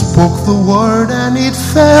 You spoke the word and it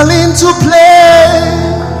fell into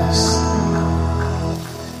place.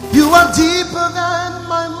 You are deeper than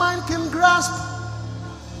my mind can grasp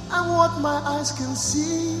and what my eyes can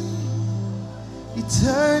see.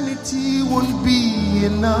 Eternity won't be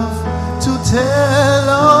enough to tell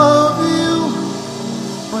of you.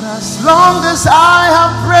 But as long as I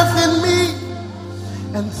have breath in me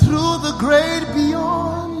and through the great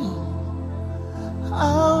beyond,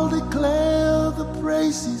 I'll declare the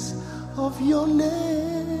praises of your name.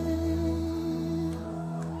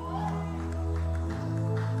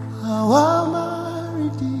 How am I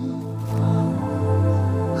redeemed?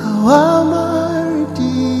 How am I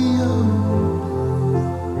redeemed?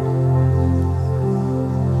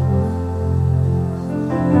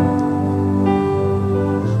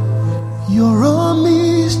 You're a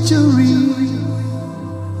mystery.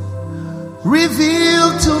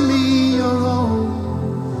 Reveal to me your own.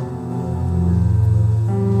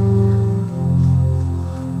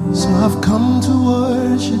 So I've come to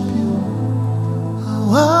worship you.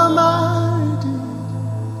 How am I redeemed?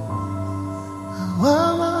 How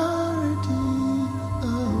am I redeemed? Oh.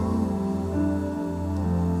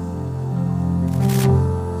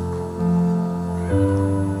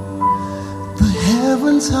 The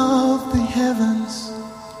heavens of the heavens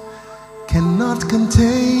cannot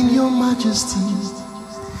contain your majesty,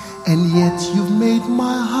 and yet you've made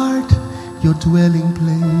my heart your dwelling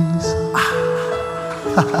place.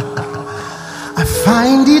 I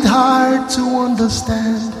find it hard to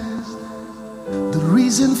understand the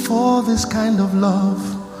reason for this kind of love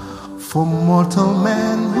for mortal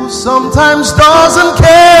man who sometimes doesn't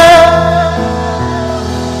care.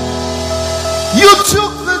 You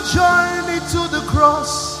took the journey to the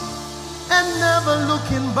cross and never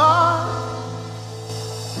looking back.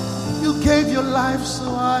 You gave your life so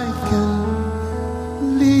I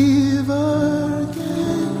can live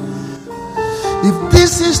again. If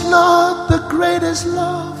this is not the greatest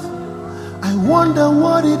love, I wonder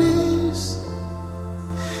what it is.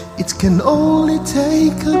 It can only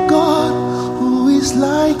take a God who is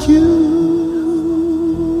like you.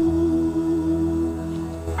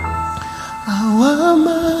 How am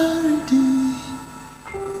I redeemed?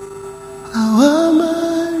 How am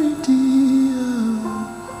I redeemed?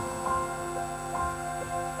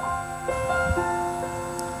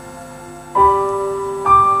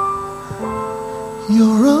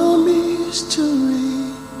 You're a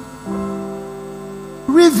mystery.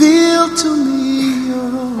 Reveal to me your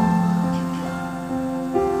own.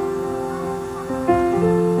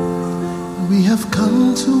 We have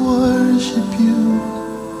come to worship you.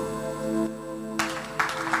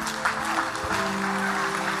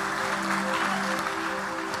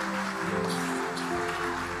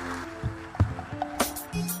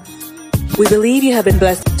 We believe you have been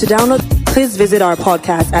blessed. To download, please visit our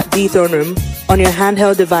podcast at The Throne Room on your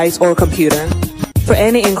handheld device or computer. For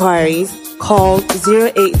any inquiries, call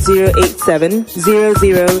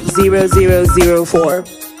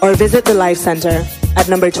 08087000004 or visit the Life Center at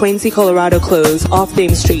number 20 Colorado Close off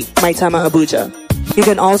Dame Street, Maitama, Abuja. You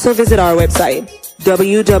can also visit our website,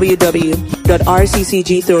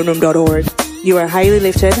 www.rccgthroneroom.org. You are highly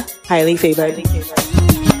lifted, highly favored.